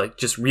fan of, like,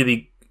 just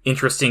really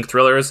interesting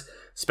thrillers,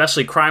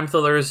 especially crime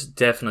thrillers.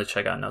 Definitely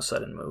check out No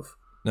Sudden Move.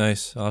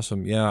 Nice.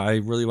 Awesome. Yeah, I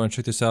really want to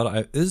check this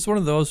out. This is one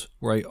of those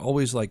where I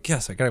always like,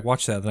 yes, I got to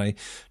watch that. Then I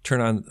turn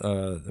on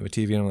my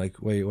TV and I'm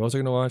like, wait, what was I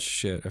going to watch?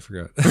 Shit, I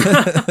forgot.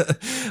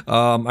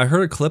 I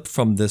heard a clip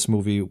from this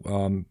movie.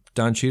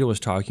 Don Cheadle was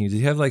talking. Did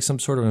he have like some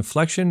sort of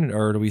inflection,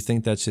 or do we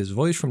think that's his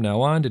voice from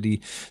now on? Did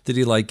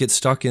he like get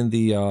stuck in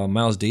the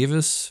Miles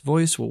Davis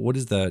voice? What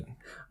is that?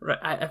 Right.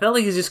 I felt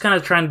like he's just kind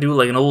of trying to do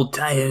like an old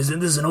time. This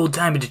is an old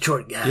time in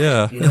Detroit guy.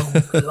 Yeah.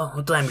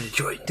 Old time in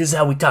Detroit. This is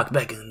how we talk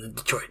back in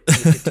Detroit. In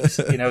the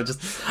 50s.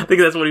 Just I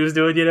think that's what he was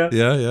doing.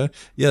 Yeah.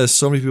 There's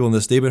so many people in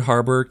this: David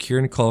Harbour,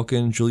 Kieran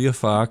Culkin, Julia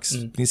Fox,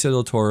 Benicio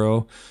del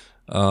Toro,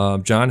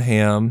 John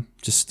Hamm.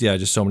 Just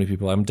so many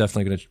people. I'm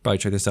definitely going to probably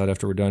check this out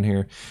after we're done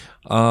here.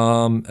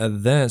 And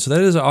then, so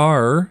that is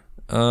our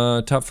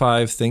top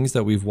 5 things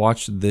that we've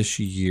watched this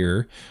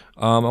year.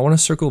 I want to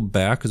circle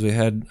back because I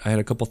had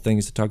a couple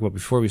things to talk about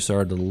before we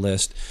started the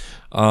list.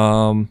 Just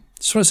want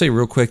to say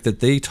real quick that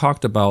they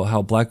talked about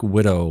how Black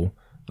Widow,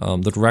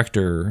 the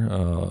director,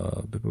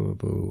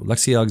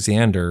 Lexi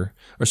Alexander,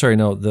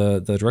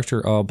 the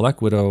director of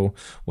Black Widow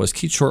was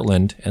Keith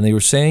Shortland, and they were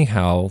saying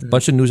how a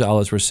bunch of news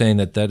outlets were saying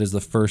that is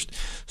the first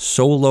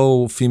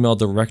solo female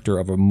director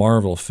of a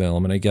Marvel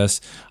film, and I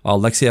guess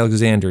Lexi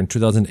Alexander in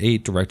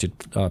 2008 directed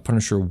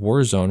Punisher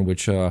Warzone,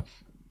 which one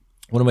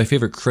of my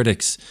favorite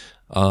critics,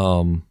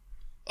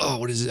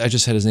 what is it? I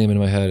just had his name in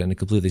my head and it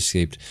completely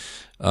escaped.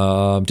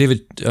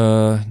 David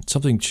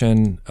something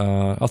Chen,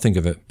 I'll think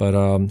of it,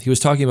 but he was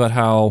talking about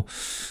how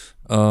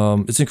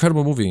it's an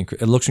incredible movie.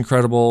 It looks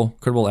incredible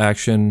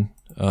action,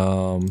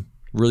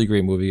 really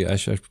great movie.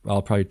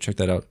 I'll probably check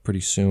that out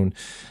pretty soon.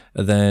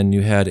 And then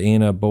you had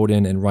Anna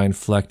Boden and Ryan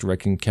Fleck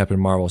directing Captain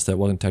Marvel, so that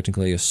wasn't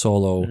technically a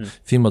solo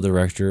female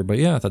director, but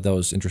yeah, I thought that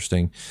was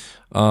interesting.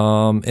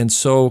 And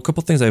so a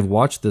couple things I've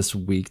watched this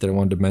week that I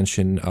wanted to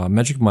mention.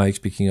 Magic Mike,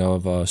 speaking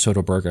of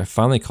Soderbergh, I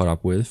finally caught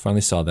up with.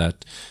 Finally saw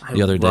that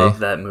the other day. I love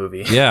that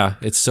movie. Yeah,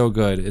 it's so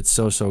good. It's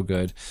so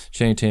good.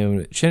 Channing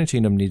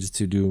Tatum needs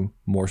to do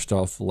more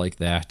stuff like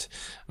that.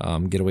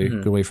 Get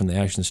away from the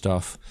action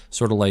stuff.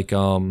 Sort of like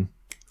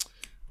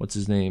what's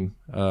his name?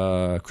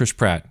 Chris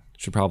Pratt.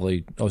 should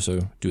probably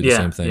also do the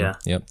same thing. Yeah.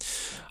 Yep.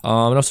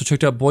 And also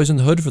checked out Boys in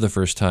the Hood for the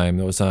first time.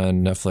 That was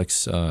on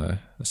Netflix. I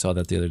saw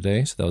that the other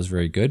day, so that was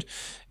very good.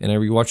 And I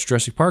rewatched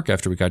Jurassic Park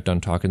after we got done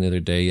talking the other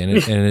day, and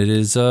it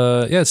is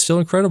it's still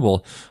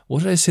incredible.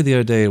 What did I say the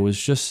other day? It was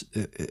just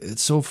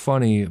it's so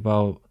funny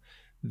about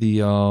the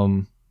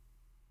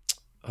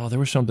there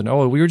was something.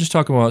 Oh, we were just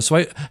talking about. So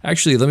let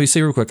me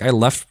say real quick. I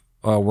left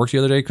work the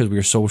other day because we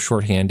were so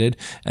short-handed,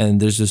 and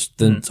there's just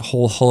the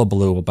whole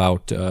hullabaloo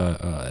about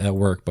at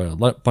work, but a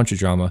bunch of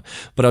drama.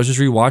 But I was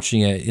just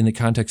rewatching it in the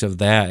context of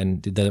that,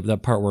 and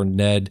that part where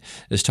Ned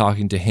is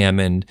talking to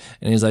Hammond,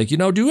 and he's like, do you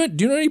know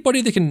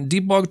anybody that can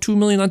debug 2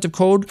 million lines of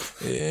code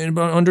in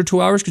about under 2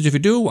 hours? Because if you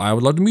do, I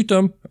would love to meet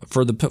them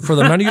for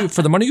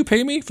the money you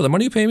pay me.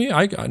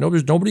 I know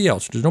there's nobody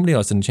else.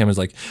 And Hammond's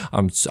like,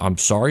 I'm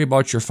sorry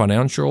about your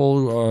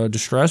financial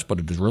distress,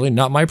 but it is really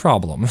not my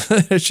problem.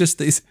 It's just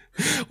these.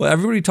 Well,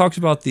 everybody talks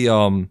about the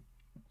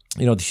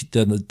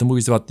the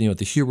movies about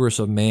the hubris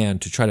of man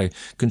to try to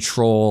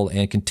control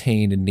and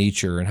contain in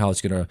nature and how it's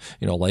gonna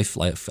life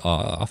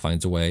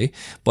finds a way,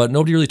 but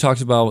nobody really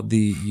talks about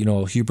the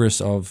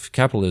hubris of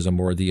capitalism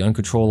or the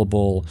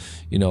uncontrollable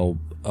the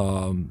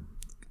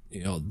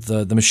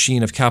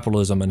machine of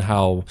capitalism and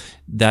how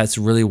that's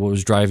really what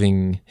was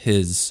driving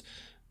his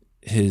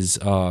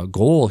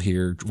goal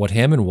here. What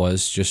Hammond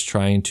was just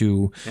trying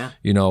to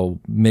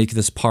make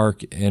this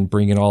park and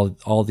bring in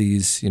all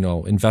these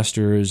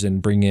investors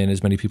and bring in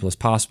as many people as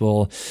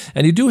possible.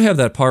 And you do have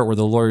that part where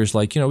the lawyer's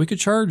like, we could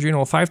charge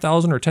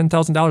 $5,000 or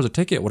 $10,000 a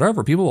ticket,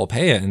 whatever, people will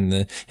pay it.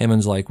 And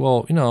Hammond's like,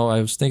 well,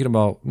 I was thinking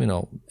about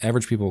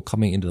average people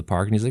coming into the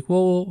park, and he's like,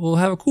 well, we'll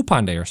have a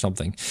coupon day or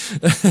something.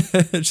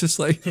 It's just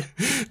like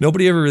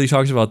nobody ever really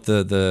talks about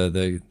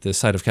the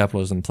side of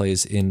capitalism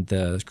plays in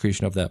the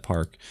creation of that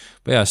park.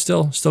 But yeah,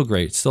 still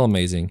great, still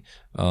amazing.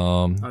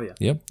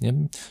 Yep.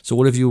 So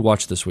what have you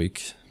watched this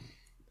week?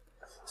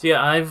 So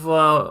yeah, I've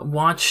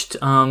watched.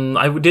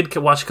 I did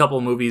watch a couple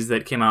of movies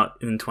that came out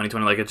in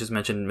 2020, like I just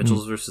mentioned,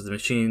 Mitchell's versus the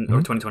Machine,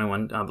 or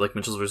 2021, like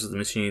Mitchell's versus the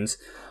Machines,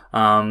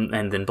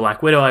 and then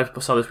Black Widow I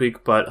saw this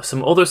week. But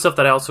some older stuff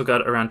that I also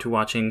got around to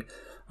watching.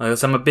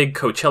 So I'm a big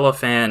Coachella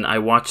fan. I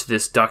watched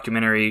this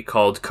documentary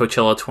called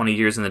Coachella 20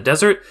 Years in the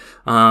Desert,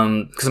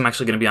 because I'm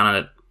actually going to be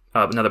on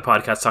another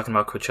podcast talking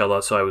about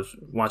Coachella, so I was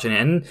watching it,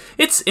 and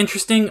it's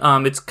interesting.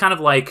 It's kind of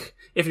like,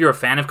 if you're a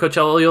fan of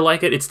Coachella, you'll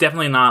like it. It's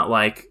definitely not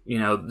like,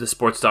 the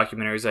sports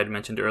documentaries I'd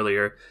mentioned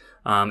earlier.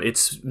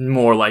 It's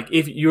more like,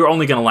 if you're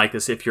only going to like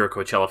this if you're a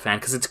Coachella fan,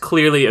 because it's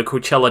clearly a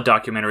Coachella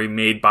documentary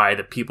made by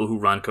the people who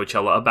run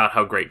Coachella about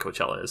how great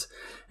Coachella is.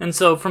 And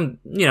so from,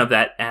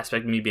 that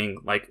aspect, me being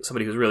like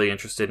somebody who's really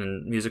interested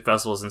in music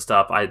festivals and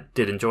stuff, I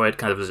did enjoy it,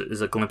 kind of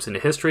as a glimpse into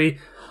history.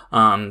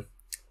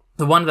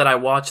 The one that I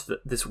watched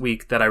this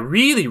week that I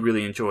really,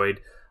 really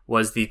enjoyed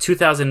was the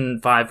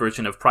 2005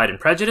 version of Pride and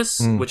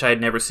Prejudice, which I had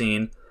never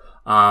seen.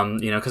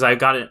 Because I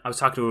was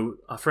talking to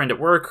a friend at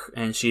work,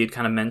 and she had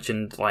kind of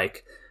mentioned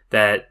like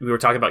that we were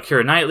talking about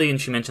Keira Knightley,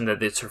 and she mentioned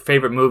that it's her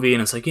favorite movie,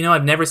 and it's like,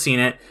 I've never seen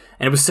it,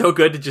 and it was so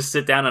good to just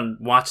sit down and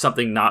watch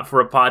something not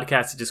for a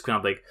podcast. It just kind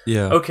of like,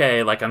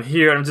 okay, like I'm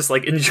here and I'm just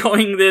like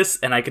enjoying this,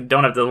 and I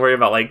don't have to worry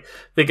about like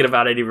thinking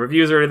about any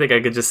reviews or anything.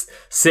 I could just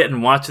sit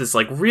and watch this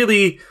like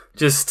really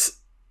just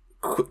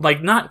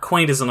like, not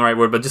quaint isn't the right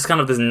word, but just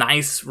kind of this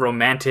nice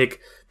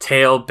romantic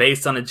tale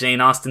based on a Jane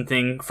Austen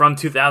thing from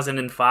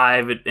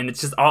 2005, and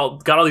it's just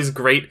got all these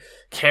great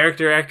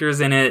character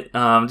actors in it.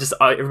 Just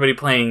everybody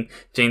playing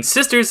Jane's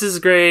sisters is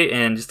great,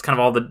 and just kind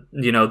of all the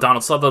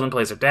Donald Sutherland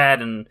plays her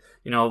dad, and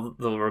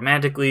the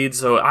romantic lead.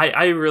 So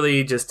I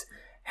really just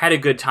had a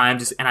good time,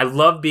 and I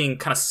love being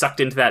kind of sucked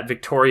into that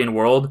Victorian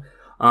world.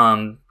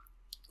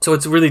 So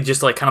it's really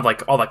just like kind of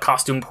like all that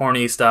costume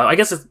porny stuff. I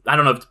guess I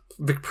don't know,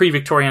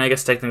 pre-Victorian, I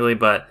guess technically,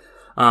 but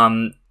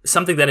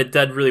something that it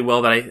did really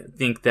well that I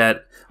think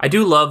that I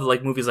do love,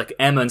 like movies like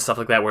Emma and stuff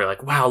like that, where you're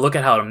like, wow, look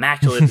at how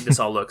immaculate this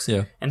all looks.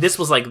 Yeah. And this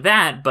was like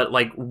that, but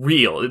like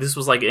real. This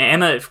was like,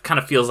 Emma kind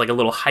of feels like a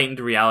little heightened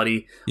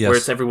reality, where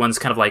it's everyone's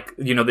kind of like,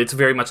 it's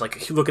very much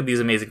like, look at these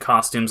amazing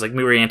costumes, like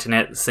Marie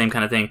Antoinette, same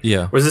kind of thing.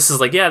 Yeah. Whereas this is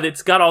like,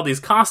 it's got all these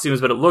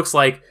costumes, but it looks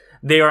like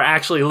they are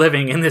actually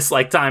living in this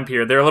like time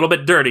period. They're a little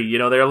bit dirty,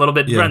 they're a little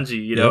bit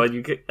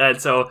grungy,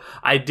 and so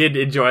I did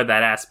enjoy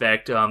that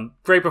aspect.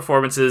 Great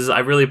performances. I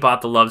really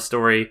bought the love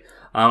story.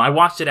 I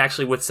watched it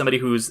actually with somebody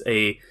who's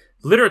a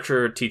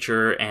literature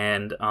teacher,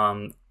 and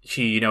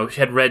she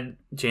had read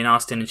Jane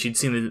Austen, and she'd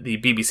seen the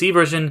BBC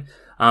version,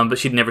 but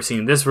she'd never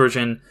seen this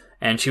version.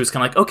 And she was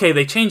kind of like, okay,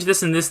 they changed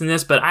this and this and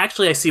this, but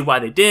actually I see why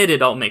they did.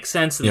 It all makes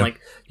sense in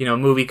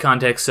movie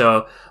context.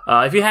 So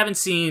if you haven't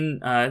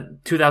seen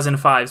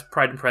 2005's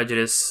Pride and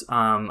Prejudice,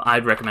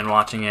 I'd recommend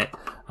watching it,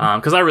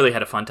 because I really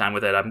had a fun time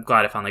with it. I'm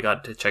glad I finally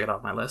got to check it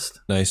off my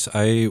list. Nice.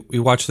 We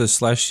watched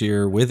this last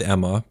year with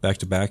Emma back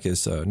to back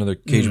as another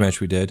cage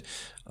match we did.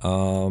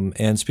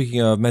 And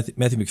speaking of Matthew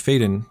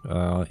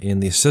McFadden, in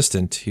The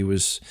Assistant, he played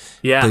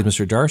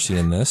Mr. Darcy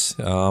in this.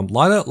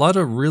 Lot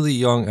of really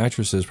young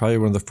actresses, probably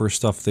one of the first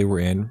stuff they were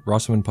in.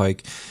 Rosamund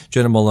Pike,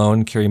 Jenna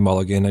Malone, Carey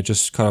Mulligan. I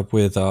just caught up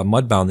with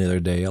Mudbound the other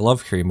day. I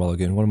love Carey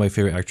Mulligan, one of my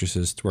favorite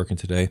actresses working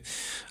today.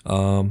 I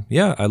love this.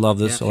 Yeah, I love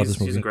this movie.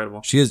 She's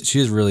incredible. She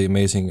is really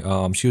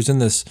amazing. She was in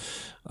this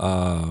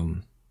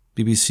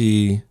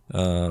BBC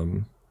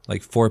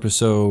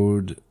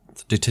 4-episode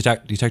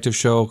detective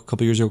show a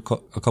couple years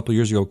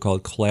ago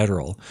called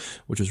Collateral,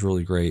 which was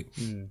really great.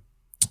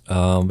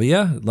 But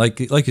yeah, like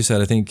you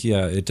said, I think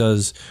it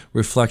does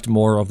reflect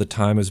more of the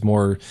time as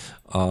more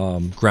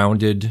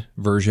grounded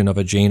version of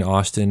a Jane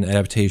Austen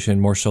adaptation,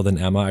 more so than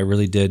Emma. I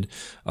really did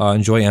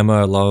enjoy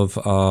Emma. I love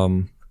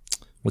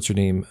what's her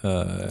name?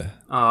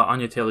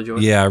 Anya Taylor-Joy.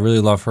 Yeah, I really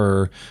love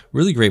her.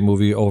 Really great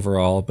movie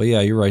overall. But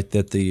yeah, you're right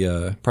that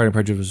the Pride and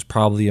Prejudice was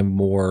probably a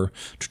more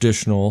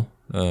traditional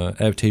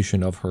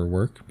adaptation of her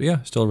work. But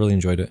yeah, still really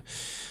enjoyed it.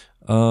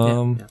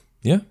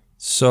 Yeah.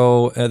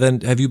 So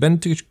then, have you been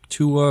to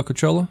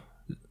Coachella?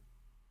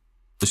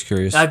 Just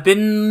curious. I've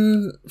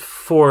been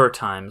 4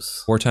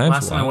 times. 4 times?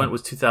 Last time I went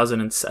was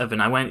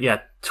 2007. I went,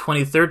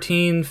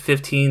 2013,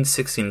 15,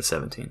 16, and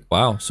 17.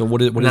 Wow. So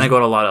what is... then I go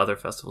to a lot of other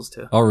festivals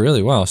too. Oh,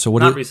 really? Wow. So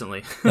Not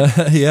recently.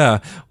 Yeah.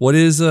 What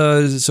is...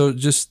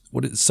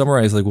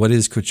 summarize, like, what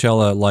is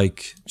Coachella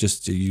like?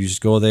 You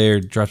just go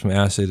there, drop some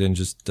acid, and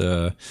just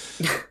do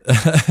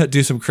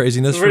some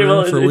craziness for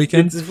a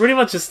weekend? It's pretty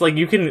much just, like,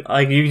 you can...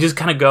 Like, you just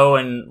kind of go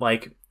and,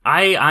 like...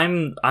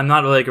 I'm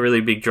not like a really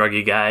big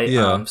druggy guy.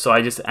 Yeah. So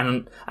I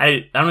don't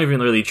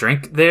even really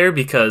drink there,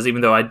 because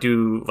even though I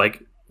do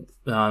like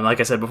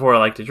I said before, I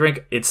like to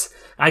drink.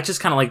 I just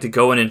kind of like to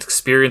go in and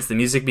experience the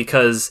music,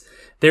 because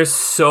there's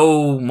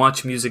so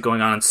much music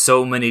going on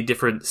so many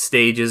different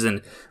stages,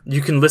 and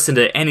you can listen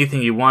to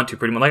anything you want to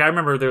pretty much. Like, I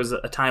remember there was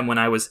a time when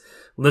I was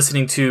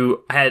listening to,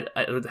 I had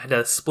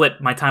to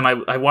split my time.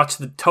 I watched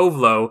the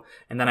Tovlo,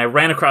 and then I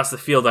ran across the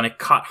field and I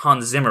caught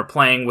Hans Zimmer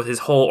playing with his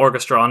whole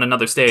orchestra on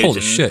another stage.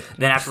 Holy shit.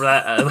 Then after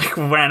that,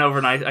 I ran over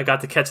and I got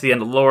to catch the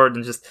end of Lord,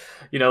 and just,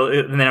 and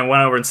then I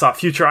went over and saw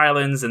Future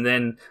Islands, and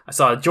then I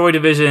saw Joy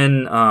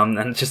Division,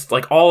 and just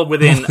like all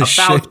within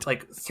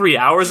like 3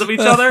 hours of each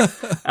other.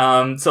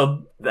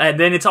 And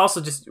then it's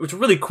also it's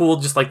really cool,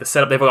 just like the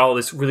setup. They've got all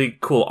this really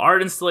cool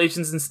art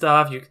installations and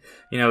stuff. It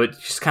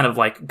just kind of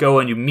like go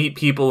and you meet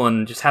people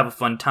and just have a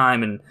fun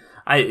time. And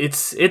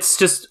it's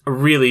just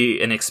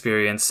really an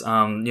experience.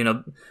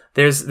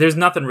 There's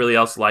nothing really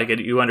else like it.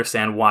 You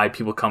understand why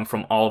people come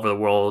from all over the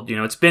world.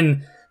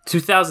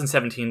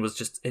 2017 was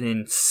just an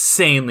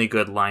insanely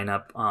good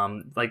lineup.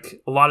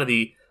 Like a lot of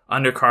the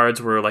undercards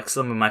were like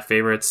some of my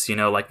favorites,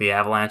 like the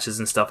Avalanches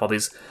and stuff, all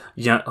these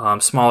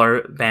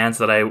smaller bands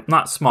that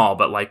not small,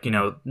 but like,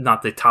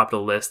 not the top of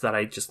the list, that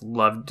I just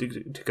love to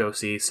go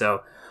see.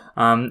 So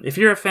if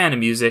you're a fan of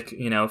music,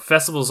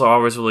 festivals are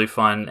always really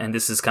fun, and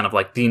this is kind of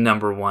like the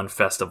number one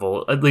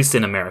festival, at least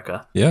in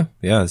America. Yeah,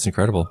 it's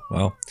incredible.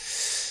 Wow.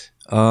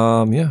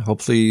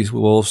 Hopefully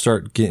we'll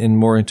start getting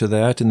more into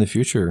that in the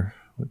future.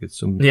 We'll get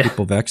some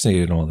people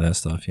vaccinated and all that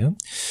stuff. Yeah.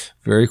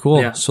 Very cool.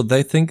 Yeah. So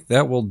I think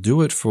that will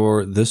do it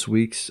for this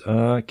week's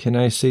Can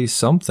I Say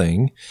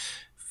Something?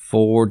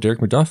 For Derrick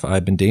McDuff,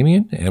 I've been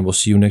Damien, and we'll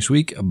see you next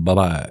week.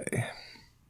 Bye-bye.